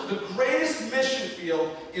was the greatest mission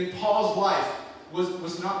field in Paul's life,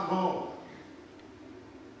 was not Rome.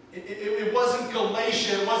 It wasn't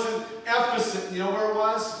Galatia, it wasn't Ephesus. You know where it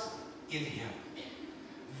was? In him.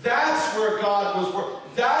 That's where God was working.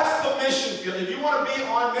 That's the mission field. If you want to be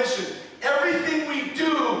on mission, everything we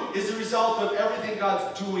do is a result of everything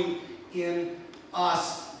God's doing in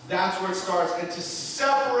us. That's where it starts. And to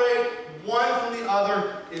separate one from the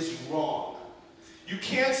other is wrong. You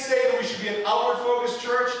can't say that we should be an outward-focused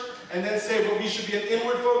church and then say, well, we should be an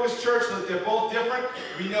inward-focused church so that they're both different.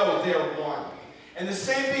 We know they're one. And the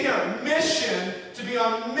same thing here. Mission, to be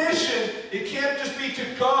on mission, it can't just be to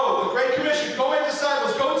go. The Great Commission, go make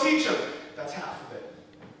disciples, go teach them. That's half of it.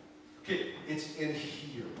 Okay, it's in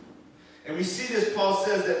here. And we see this, Paul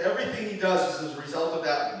says that everything he does is as a result of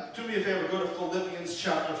that. Do me a favor, go to Philippians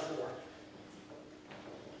chapter 4.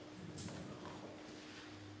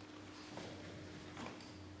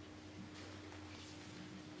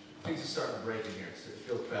 Things are starting to break in here, so it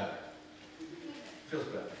feels better. It feels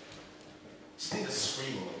better. Just need to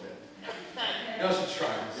scream a little bit. You all should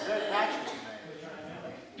try this.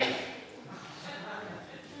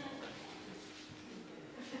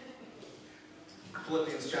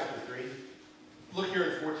 Philippians chapter 3. Look here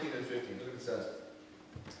in 14 and 15. Look what it says.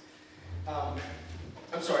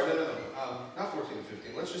 I'm sorry, no. Not 14 and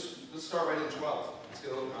 15. Let's start right in 12. Let's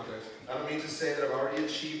get a little context. I don't mean to say that I've already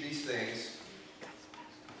achieved these things.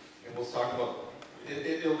 And we'll talk about,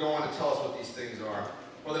 it'll go on to tell us what these things are.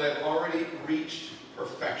 Or that I've already reached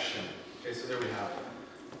perfection. Okay, so there we have it.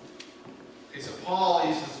 Okay, so Paul,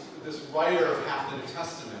 he says, this writer of half the New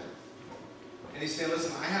Testament. And he's saying,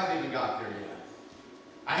 listen, I haven't even got there yet.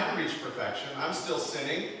 I haven't reached perfection. I'm still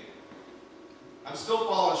sinning. I'm still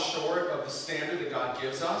falling short of the standard that God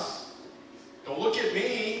gives us. Don't look at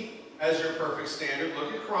me as your perfect standard.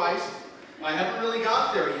 Look at Christ. I haven't really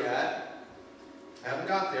got there yet. I haven't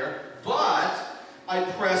got there. But I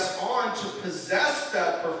press on to possess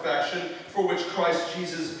that perfection for which Christ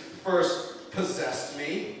Jesus first possessed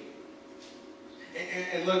me.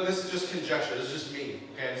 And look, this is just conjecture. This is just me.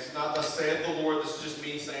 Okay, this is not thus saith the Lord. This is just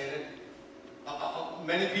me saying it.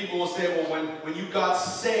 Many people will say, well, when you got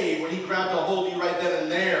saved, when he grabbed a hold of you right then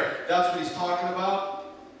and there, that's what he's talking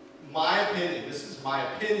about. My opinion, this is my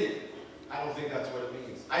opinion. I don't think that's what it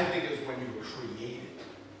means. I think it's when you were created.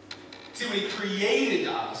 See, when he created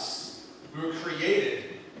us, we were created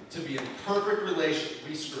to be in perfect relation.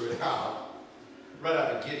 We screwed it out. Right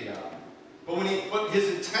out of giddy up. But what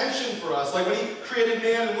his intention for us, like when he created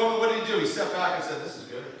man and woman, what did he do? He stepped back and said, this is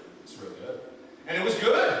good. It's real good. And it was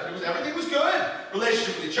good. Everything was good.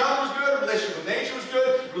 Relationship with each other was good. Relationship with nature was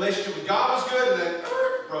good. Relationship with God was good. And then,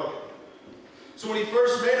 broken. So when he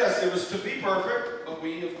first made us, it was to be perfect. But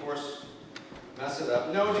we, of course, mess it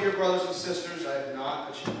up. No, dear brothers and sisters, I have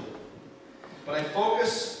not achieved it. But I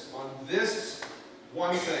focus on this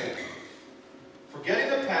one thing. Forgetting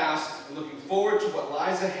the past and looking forward to what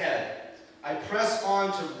lies ahead, I press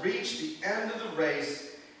on to reach the end of the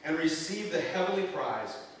race and receive the heavenly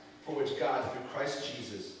prize for which God, through Christ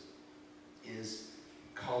Jesus, is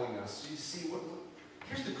calling us. You see,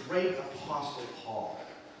 here's the great apostle Paul,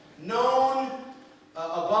 known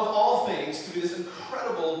above all things to be this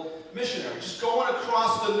incredible missionary, just going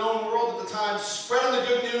across the known world at the time, spreading the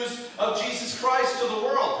good news of Jesus Christ to the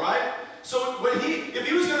world, right? So if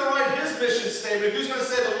he was going to write his mission statement, if he was going to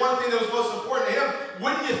say the one thing that was most important to him,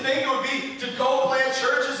 wouldn't you think it would be to go plant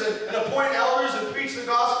churches and appoint elders and preach the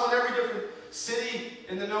gospel in every different city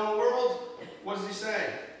in the known world? What does he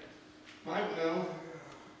say?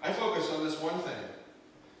 I focus on this one thing.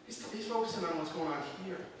 He's focusing on what's going on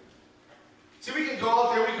here. See, we can go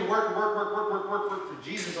out there, we can work for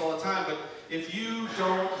Jesus all the time, but if you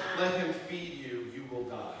don't let him feed you, you will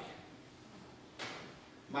die.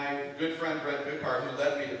 My good friend Brent Bickard, who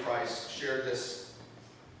led me to Christ, shared this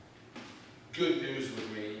good news with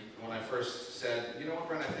me when I first said, you know what,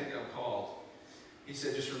 Brent, I think I'm called. He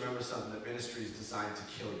said, just remember something, that ministry is designed to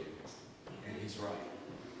kill you. And he's right.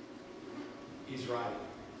 He's right.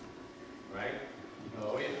 Right?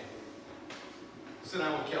 Oh, yeah. Sit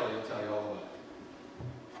down with Kelly, he'll tell you all about it.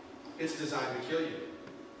 It's designed to kill you.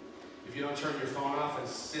 If you don't turn your phone off and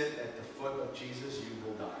sit at the foot of Jesus, you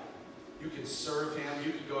will die. You can serve him.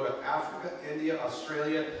 You can go to Africa, India,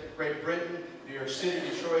 Australia, Great Britain, New York City,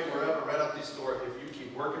 Detroit, wherever, right out these doors. If you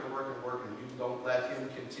keep working, you don't let him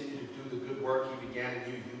continue to do the good work he began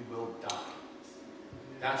in you, you will die.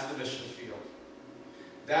 That's the mission field.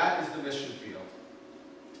 That is the mission field.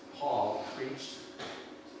 Paul preached,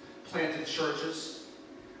 planted churches,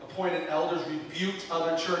 appointed elders, rebuked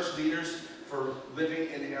other church leaders for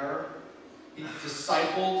living in error. He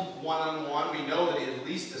discipled one-on-one. We know that he at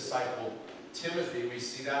least discipled Timothy. We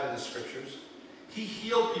see that in the scriptures. He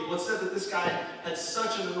healed people. It said that this guy had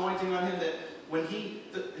such an anointing on him that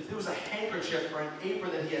if there was a handkerchief or an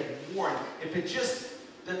apron that he had worn, if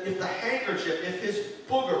the handkerchief, if his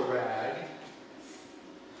booger rag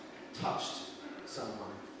touched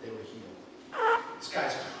someone, they were healed. This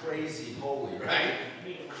guy's crazy holy, right?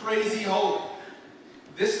 Crazy holy.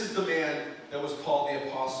 This is the man that was called the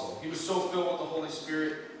apostle. He was so filled with the Holy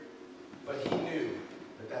Spirit, but he knew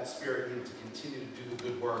that Spirit needed to continue to do the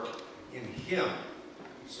good work in him,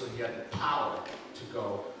 so he had the power to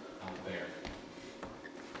go out there.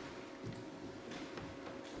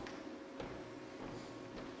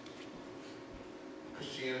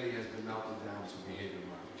 Christianity has been melted down to behavior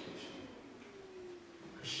modification.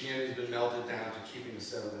 Christianity has been melted down to keeping a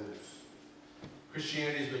set of rules.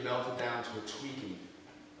 Christianity has been melted down to a tweaking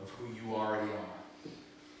of who you already are.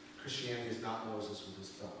 Christianity is not Moses with his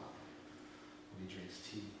thumb up when he drinks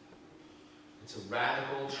tea. It's a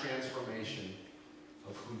radical transformation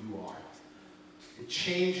of who you are. It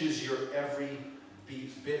changes your every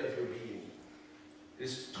bit of your being. It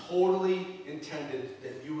is totally intended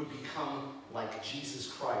that you would become like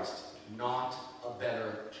Jesus Christ, not a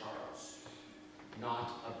better Charles,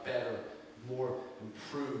 not a better, more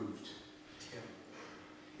improved Tim.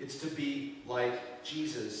 It's to be like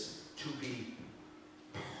Jesus, to be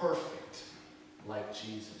perfect like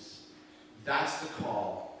Jesus. That's the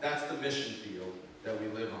call. That's the mission field that we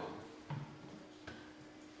live on.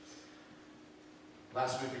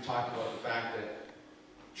 Last week we talked about the fact that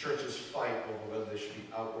churches fight over whether they should be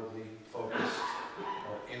outwardly focused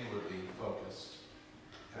or inwardly focused?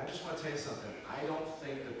 And I just want to tell you something. I don't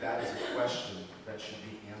think that that is a question that should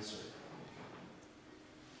be answered.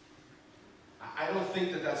 I don't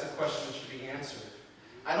think that that's a question that should be answered.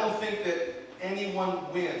 I don't think that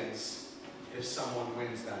anyone wins if someone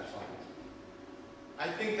wins that fight. I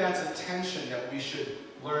think that's a tension that we should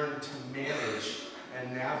learn to manage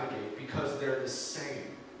and navigate because they're the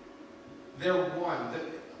same. They're one.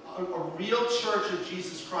 A real church of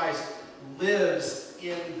Jesus Christ lives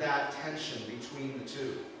in that tension between the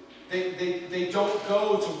two. They don't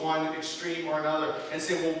go to one extreme or another and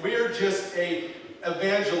say, well, we're just a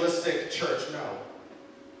evangelistic church. No.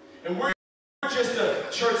 And we're just a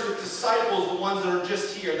church that disciples the ones that are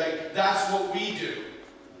just here. That's what we do.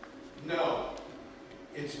 No.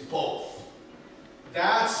 It's both.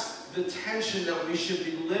 That's the tension that we should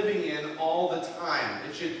be living in all the time.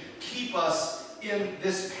 It should keep us in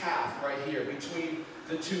this path right here between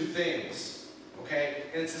the two things. Okay?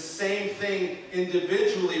 And it's the same thing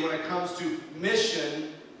individually when it comes to mission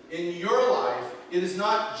in your life. It is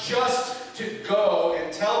not just to go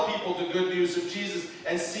and tell people the good news of Jesus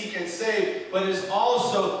and seek and save, but it is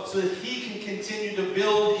also so that He can continue to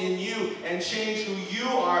build in you and change who you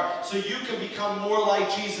are so you can become more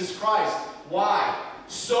like Jesus Christ. Why?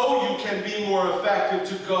 So you can be more effective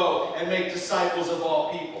to go and make disciples of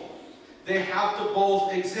all people. They have to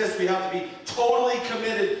both exist. We have to be totally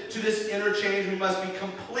committed to this inner change. We must be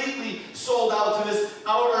completely sold out to this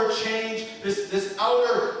outer change, this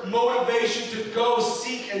outer motivation to go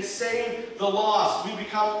seek and save the lost. We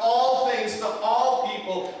become all things to all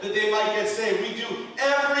people that they might get saved. We do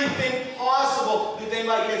everything possible that they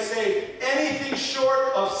might get saved. Anything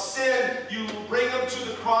short of sin, you bring them to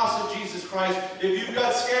the cross of Jesus Christ. If you've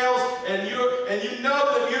got scales and you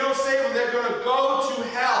know that if you don't save them, they're going to go to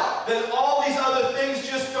hell, then all these other things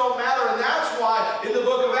just don't matter. And that's why in the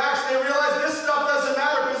book of Acts they realize this stuff doesn't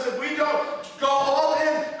matter, because if we don't go all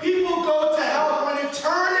in, people go to hell for an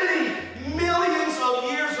eternity. Millions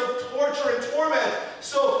of years of torture and torment.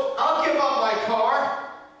 So I'll give up my car.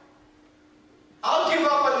 I'll give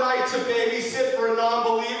up a night to babysit for a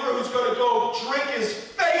non-believer who's going to go drink his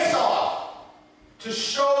face off to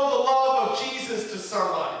show the love of Jesus to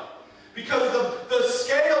somebody. Because the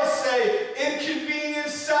scales say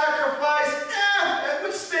inconvenience, sacrifice, that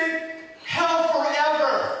mistake, hell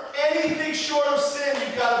forever. Anything short of sin,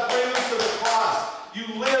 you've got to bring them to the cross.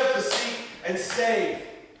 You live to seek and save.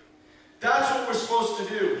 That's what we're supposed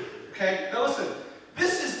to do. Okay? Now listen,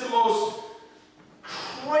 this is the most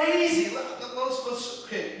crazy.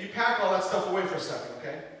 Okay, you pack all that stuff away for a second,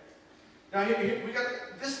 okay? Now here we got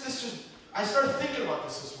this just, I started thinking about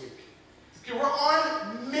this week. Okay, we're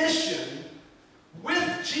on mission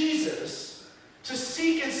with Jesus to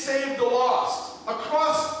seek and save the lost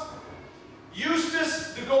across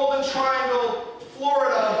Eustis, the Golden Triangle,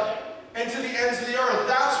 Florida, and to the ends of the earth.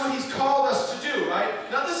 That's what He's called us to do, right?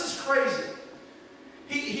 Now this is crazy.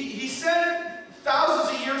 He said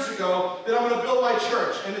thousands of years ago that I'm going to build my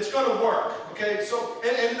church and it's going to work. Okay, so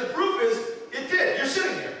and the proof is it did. You're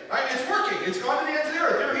sitting here, right? It's working. It's gone to the ends of the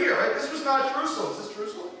earth. You're here, right? This was not Jerusalem. Is this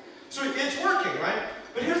Jerusalem? So it's working, right?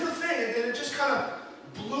 But here's the thing, and it just kind of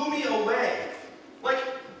blew me away. Like,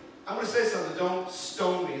 I'm going to say something. Don't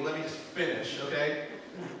stone me. Let me just finish, okay?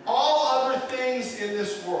 All other things in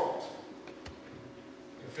this world.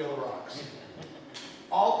 You can feel the rocks.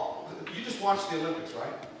 You just watched the Olympics,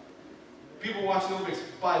 right? People watch the Olympics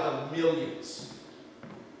by the millions.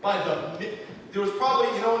 There was probably,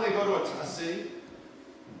 when they go to a city,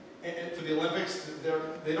 and for the Olympics,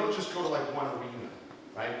 they don't just go to like one arena.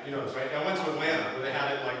 Right? You know this, right? I went to Atlanta where they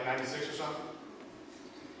had it in like 96 or something.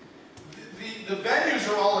 The venues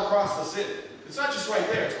are all across the city. It's not just right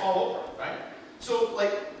there, it's all over, right? So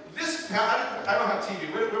like this, I don't have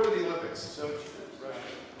TV. Where were the Olympics? So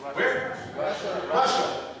Russia. Where?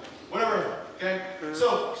 Russia. Whatever, okay?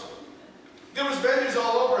 So there was venues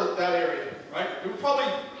all over that area, right? There were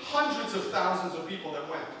probably hundreds of thousands of people that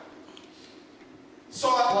went.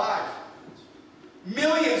 Saw it live.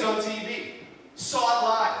 Millions on TV. Saw it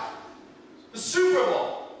live. The Super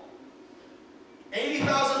Bowl.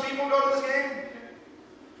 80,000 people go to this game.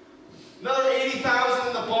 Another 80,000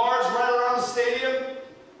 in the bars right around the stadium.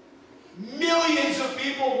 Millions of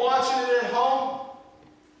people watching it at home.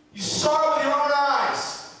 You saw it with your own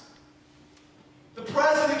eyes. The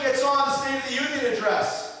president gets on the State of the Union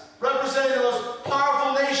address, representing the most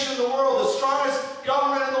powerful nation in the world, the strongest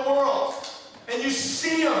government in the world. And you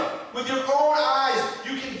see him with your own eyes.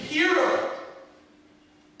 You can hear him.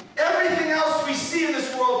 Everything else we see in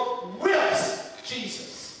this world whips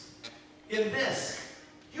Jesus. In this,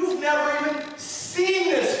 you've never even seen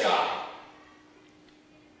this guy.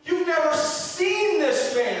 You've never seen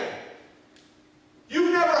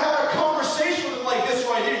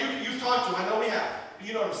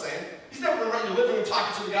You know what I'm saying? He's never been right in your living room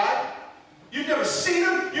talking to the guy. You've never seen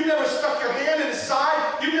him. You've never stuck your hand in his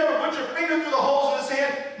side. You've never put your finger through the holes in his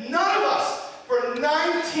hand. None of us, for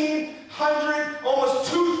 1,900,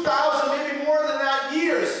 almost 2,000, maybe more than that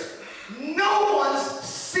years, no one's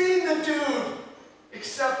seen the dude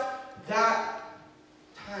except that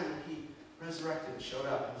time when he resurrected and showed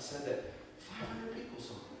up and said that 500 people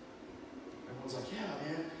saw him. Everyone's like, yeah,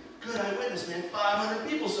 man, good eyewitness, man. 500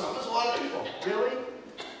 people saw him. That's a lot of people. Really?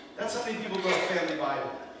 That's how many people go to Family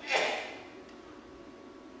Bible.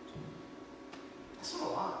 That's not a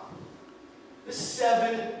lot. There's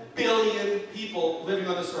 7 billion people living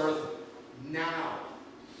on this earth now.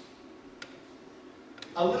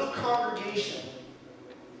 A little congregation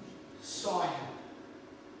saw him.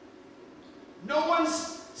 No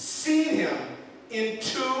one's seen him in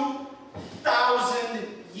 2,000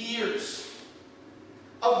 years.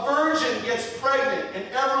 A virgin gets pregnant and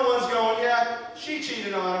everyone's going, yeah, she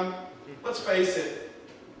cheated on him. Let's face it.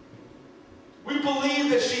 We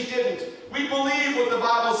believe that she didn't. We believe what the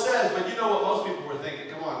Bible says, but you know what most people were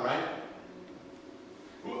thinking. Come on, right?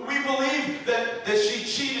 We believe that she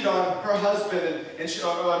cheated on her husband and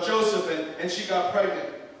Joseph and she got pregnant.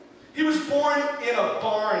 He was born in a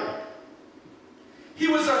barn. He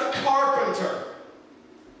was a carpenter.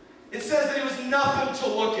 It says that he was nothing to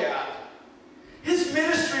look at. His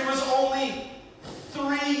ministry was only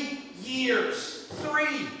 3 years.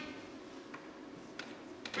 3.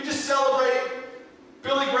 We just celebrate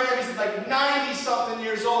Billy Graham. He's like 90-something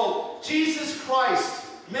years old. Jesus Christ's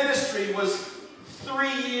ministry was 3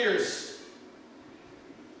 years.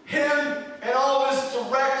 Him and all of his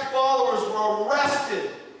direct followers were arrested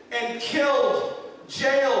and killed,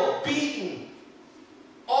 jailed, beaten.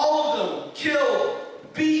 All of them killed,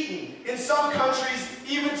 beaten. In some countries,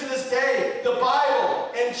 even to this day, the Bible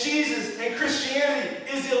and Jesus and Christianity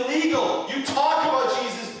is illegal. You talk about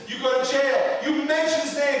Jesus, you go to jail. You mention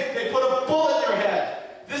his name, they put a bullet in your head.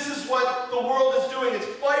 This is what the world is doing. It's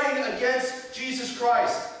fighting against Jesus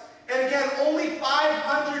Christ. And again, only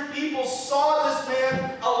 500 people saw this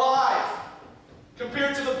man alive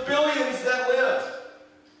compared to the billions that lived.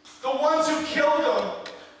 The ones who killed him,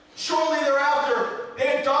 shortly thereafter,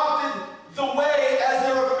 they adopted the way as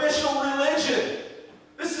their official religion.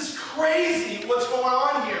 This is crazy what's going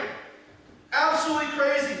on here. Absolutely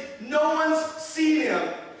crazy. No one's seen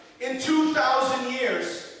him in 2,000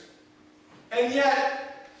 years. And yet,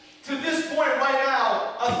 to this point right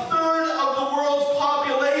now, 1/3 of the world's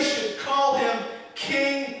population call him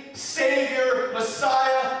King, Savior,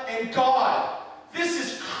 Messiah, and God. This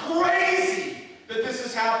is crazy that this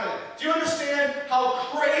is happening. Do you understand how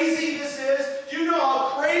crazy this is? Do you know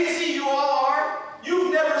how crazy you all are?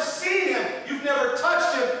 You've never seen him. You've never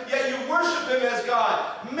touched him, yet you worship him as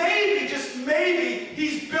God. Maybe, just maybe,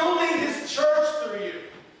 he's building his church through you.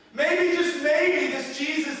 Maybe, just maybe, this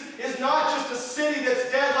Jesus is not just a city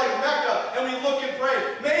that's dead like Mecca and we look and pray.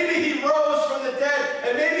 Maybe he rose from the dead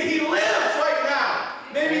and maybe he lives right now.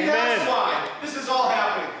 Maybe that's why this is all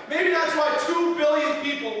happening. Maybe that's why 2 billion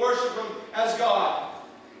people worship him as God.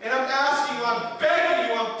 And I'm asking you, I'm begging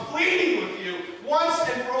you, I'm pleading with you, once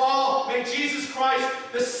and for all, make Jesus Christ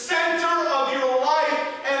the center of your life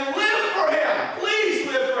and live for him. Please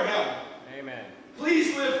live for him. Amen.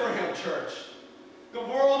 Please live for him, church. The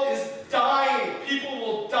world is dying. People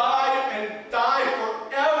will die and die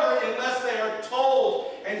forever unless they are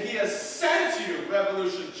told. And he has sent you,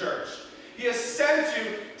 Revolution Church. He has sent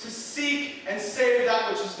you to seek and save that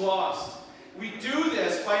which is lost. We do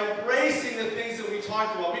this by embracing the things that we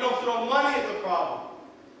talked about. We don't throw money at the problem.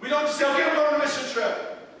 We don't just say, okay, we're going on a mission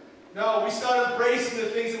trip. No, we start embracing the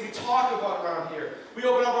things that we talk about around here. We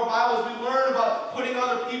open up our Bibles, we learn about putting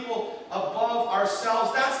other people above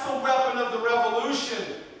ourselves. That's the weapon of the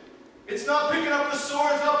revolution. It's not picking up the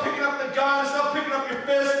sword, it's not picking up the gun, it's not picking up your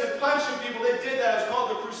fist and punching people. They did that. It's called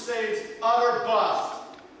the Crusades. Utter bust.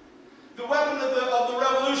 The weapon of the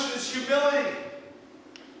revolution is humility.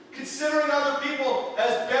 Considering other people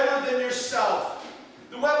as better than yourself.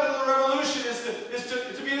 The weapon of the revolution is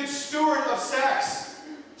to be a good steward of sex.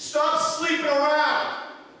 Stop sleeping around.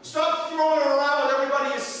 Stop throwing it around with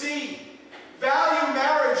everybody you see. Value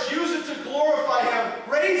marriage. Use it to glorify him.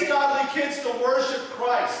 Raise godly kids to worship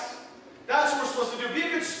Christ. That's what we're supposed to do. Be a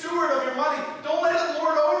good steward of your money. Don't let it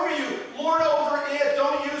lord over you. Lord over it.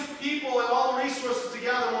 Don't use people and all the resources to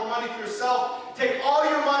gather more money for yourself. Take all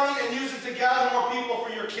your money and use it to gather more people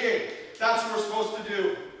for your king. That's what we're supposed to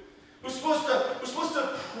do. We're supposed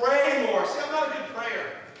to pray more. See, I'm not a good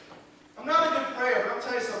prayer. I'm not a good prayer, but I'll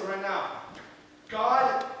tell you something right now.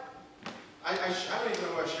 God, I don't even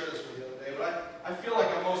know if I shared this with you the other day, but I feel like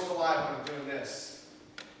I'm most alive when I'm doing this.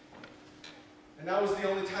 And that was the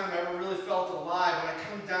only time I ever really felt alive. When I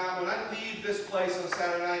come down, when I leave this place on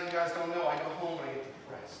Saturday night, you guys don't know, I go home and I get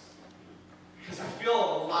depressed. Because I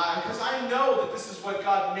feel alive. Because I know that this is what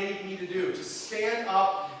God made me to do. To stand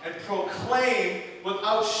up and proclaim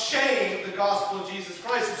without shame the gospel of Jesus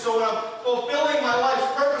Christ. And so when I'm fulfilling my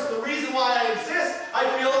life's purpose, the reason why I exist, I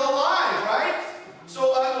feel alive, right?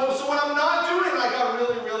 So when I'm not doing it, I got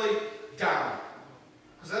really, really down.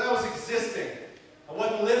 Because then I was existing. I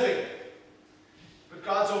wasn't living. But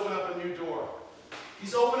God's opened up a new door.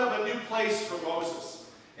 He's opened up a new place for Moses.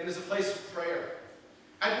 And it's a place of prayer.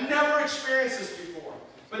 I've never experienced this before.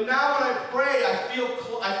 But now when I pray, I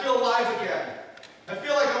feel alive again. I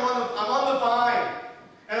feel like I'm on the vine.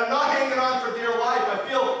 And I'm not hanging on for dear life. I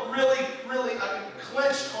feel really, really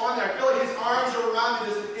clenched on there. I feel like his arms are around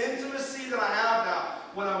me. There's an intimacy that I have now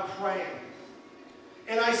when I'm praying.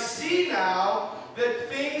 And I see now that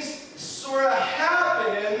things sort of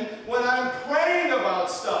happen when I'm praying about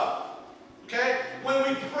stuff. Okay? When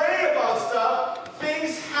we pray about stuff,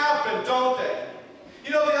 things happen, don't they?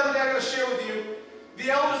 You know, the other day I'm going to share with you,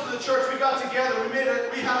 the elders of the church, we got together,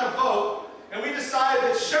 we had a vote, and we decided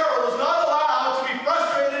that Cheryl was not allowed to be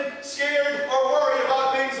frustrated, scared, or worried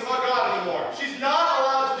about things about God anymore. She's not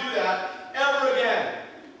allowed to do that ever again.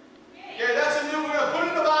 Okay, that's a new, we're going to put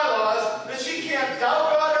in the bylaws that she can't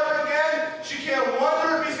doubt God ever again. She can't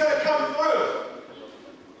wonder if he's going to come through.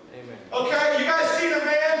 Amen. Okay, you guys seen her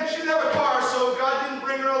van? She didn't have a car, so God didn't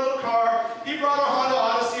bring her a little car. He brought her Honda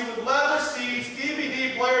Odyssey with leather seats,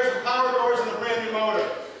 DVD players, and power doors, and a brand new motor.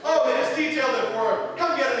 Oh, they just detailed it for her.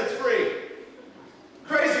 Come get it, it's free.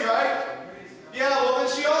 Crazy, right? Yeah, well, then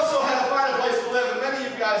she also had to find a place to live, and many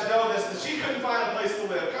of you guys know this, that she couldn't find a place to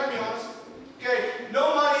live. Can I be honest? Okay,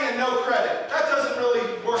 no money and no credit. That doesn't really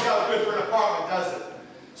work out good for an apartment, does it?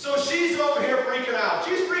 So she's over here freaking out.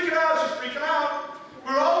 She's freaking out, she's freaking out.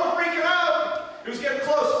 We're all freaking out. It was getting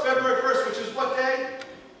close, February 1st, which is what day?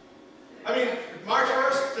 I mean, March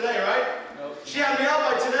 1st, today, right? Nope. She had me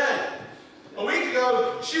out by today. A week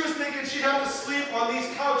ago, she was thinking she'd have to sleep on these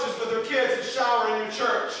couches with her kids and shower in your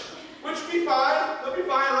church. Which would be fine. That'd be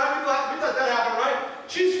fine, right? We let that happen, right?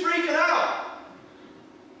 She's freaking out.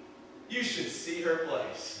 You should see her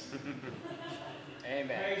place. Amen.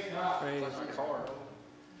 Praise God. Praise God.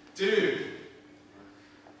 Dude.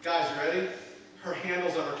 Guys, you ready? Her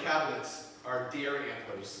handles on her cabinets are deer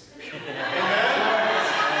antlers. Amen?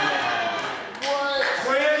 What?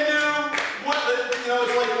 Brand new. You know,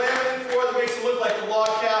 it's like laminate floor that makes it look like a log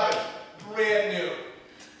cabin. Brand new.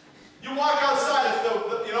 You walk outside, it's the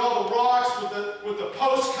rocks with the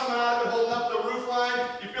posts coming out of it, holding up the roof line.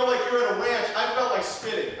 You feel like you're in a ranch. I felt like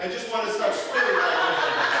spitting. I just wanted to start spitting.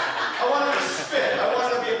 I wanted to spit. I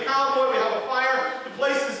wanted to be a cowboy. We have a fire. The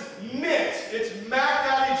place is mint. It's Mac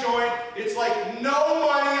Daddy joint. It's like no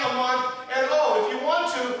money a month. And oh, if you want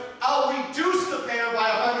to, I'll reduce the pan by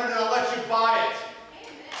 100 and I'll let you buy it.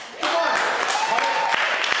 Come on.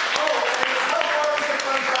 Oh, and how far is it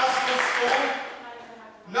from Gospel School?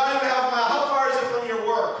 Not even half a mile. How far is it from your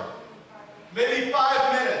work? Maybe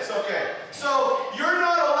 5 minutes. Okay. So you're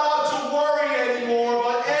not allowed to worry anymore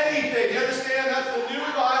about anything. You understand? That's the new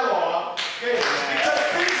bylaw. Okay. Because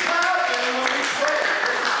things happen when we pray.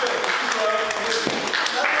 This is good. This is good.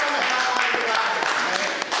 That's on the hat on the back.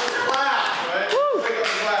 Just clap, right? Pick up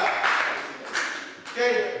the clap.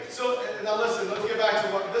 Okay. So now listen. Let's get back to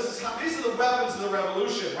what this is. These are the weapons of the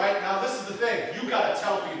revolution, right? Now this is the thing. You got to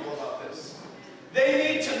tell people about this.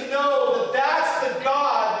 They need to know that that's the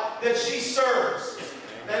God that she serves.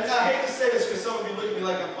 And I hate to say this because some of you look at me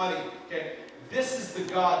like I'm funny. Okay, this is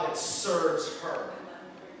the God that serves her.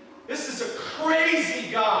 This is a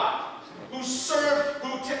crazy God who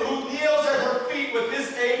kneels at her feet with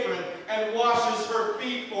his apron and washes her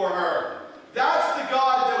feet for her. That's the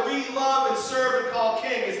God that we love and serve and call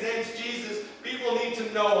King. His name's Jesus. People need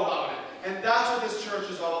to know about it. And that's what this church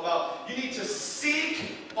is all about. You need to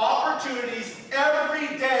seek opportunities every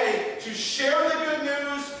day to share the good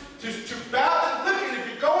news, to baptize. Look, if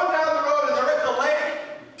you're going down the road and they're at the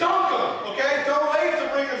lake, dunk them, okay? Don't wait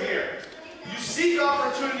to bring them here. You seek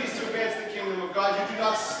opportunities to advance the kingdom of God. You do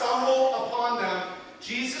not stumble upon them.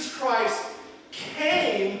 Jesus Christ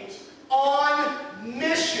came on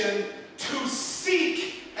mission to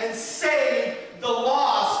seek and save the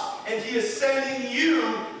lost, and he is sending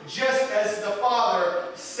you just as the Father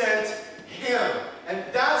sent him. And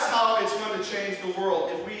that's how it's going to change the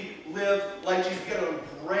world. If we live like Jesus, we've got to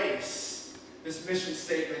embrace this mission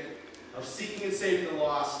statement of seeking and saving the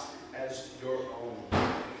lost as your own.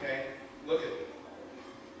 Okay? Look at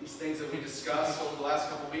these things that we discussed over the last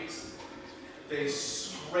couple of weeks. They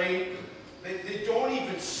scrape, they don't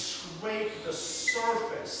even scrape the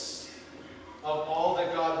surface of of all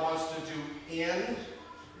that God wants to do in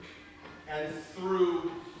and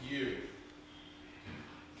through you.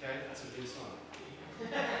 Okay, that's a good song.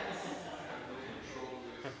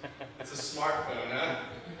 It's a smartphone, huh?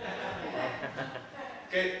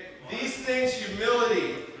 Okay, these things,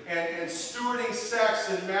 humility and stewarding sex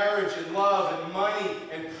and marriage and love and money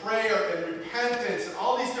and prayer and repentance and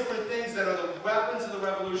all these different things that are the weapons of the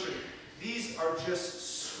revolution, these are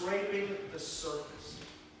just scraping the surface.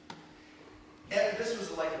 And this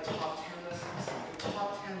was like a top 10 list. The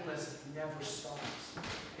top 10 list never stops.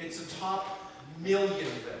 It's a top million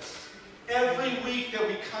list. Every week that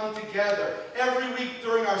we come together, every week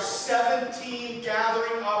during our 17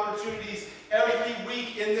 gathering opportunities, every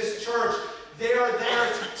week in this church, they are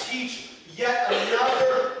there to teach yet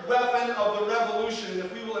another weapon of the revolution. And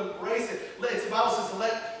if we will embrace it, the Bible says,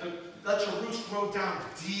 let your roots grow down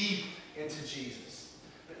deep into Jesus.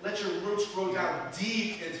 Let your roots grow down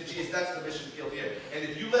deep into Jesus. That's the mission field here. And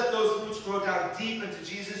if you let those roots grow down deep into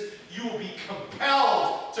Jesus, you will be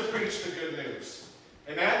compelled to preach the good news.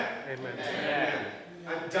 Amen? Amen. Amen.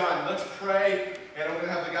 I'm done. Let's pray, and I'm going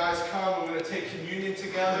to have the guys come. We're going to take communion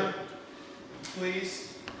together.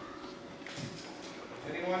 Please.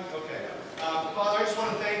 Anyone? Okay. Father, I just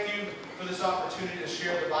want to thank you for this opportunity to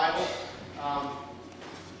share the Bible.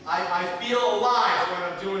 I feel alive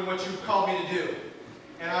when I'm doing what you've called me to do.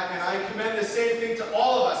 And I commend the same thing to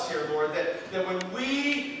all of us here, Lord, that when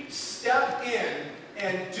we step in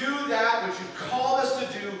and do that which you've called us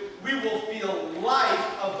to do, we will feel life,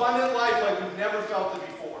 abundant life, like we've never felt it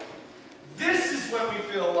before. This is when we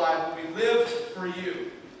feel alive, when we live for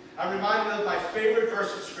you. I'm reminded of my favorite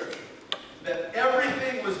verse of Scripture, that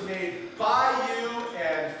everything was made by you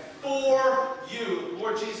and for you.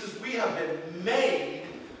 Lord Jesus, we have been made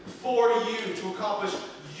for you to accomplish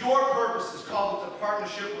your purposes, called into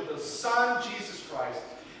partnership with the Son, Jesus Christ.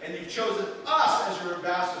 And you've chosen us as your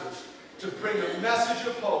ambassadors to bring the message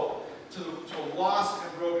of hope to a lost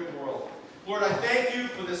and broken world. Lord, I thank you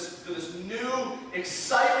for this new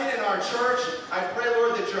excitement in our church. I pray,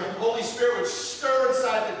 Lord, that your Holy Spirit would stir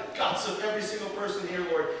inside the guts of every single person here,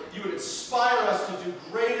 Lord. You would inspire us to do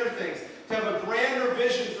greater things, to have a grander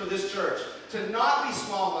vision for this church, to not be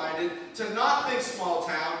small-minded, to not think small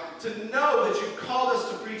town, to know that you've called us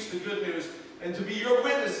to preach the good news and to be your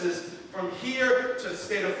witnesses from here to the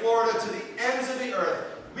state of Florida to the ends of the earth.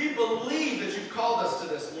 We believe that you've called us to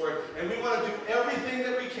this, Lord, and we want to do everything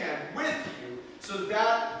that we can with you so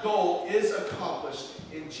that goal is accomplished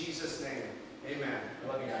in Jesus' name. Amen. I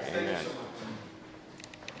love you guys. Thank you so much.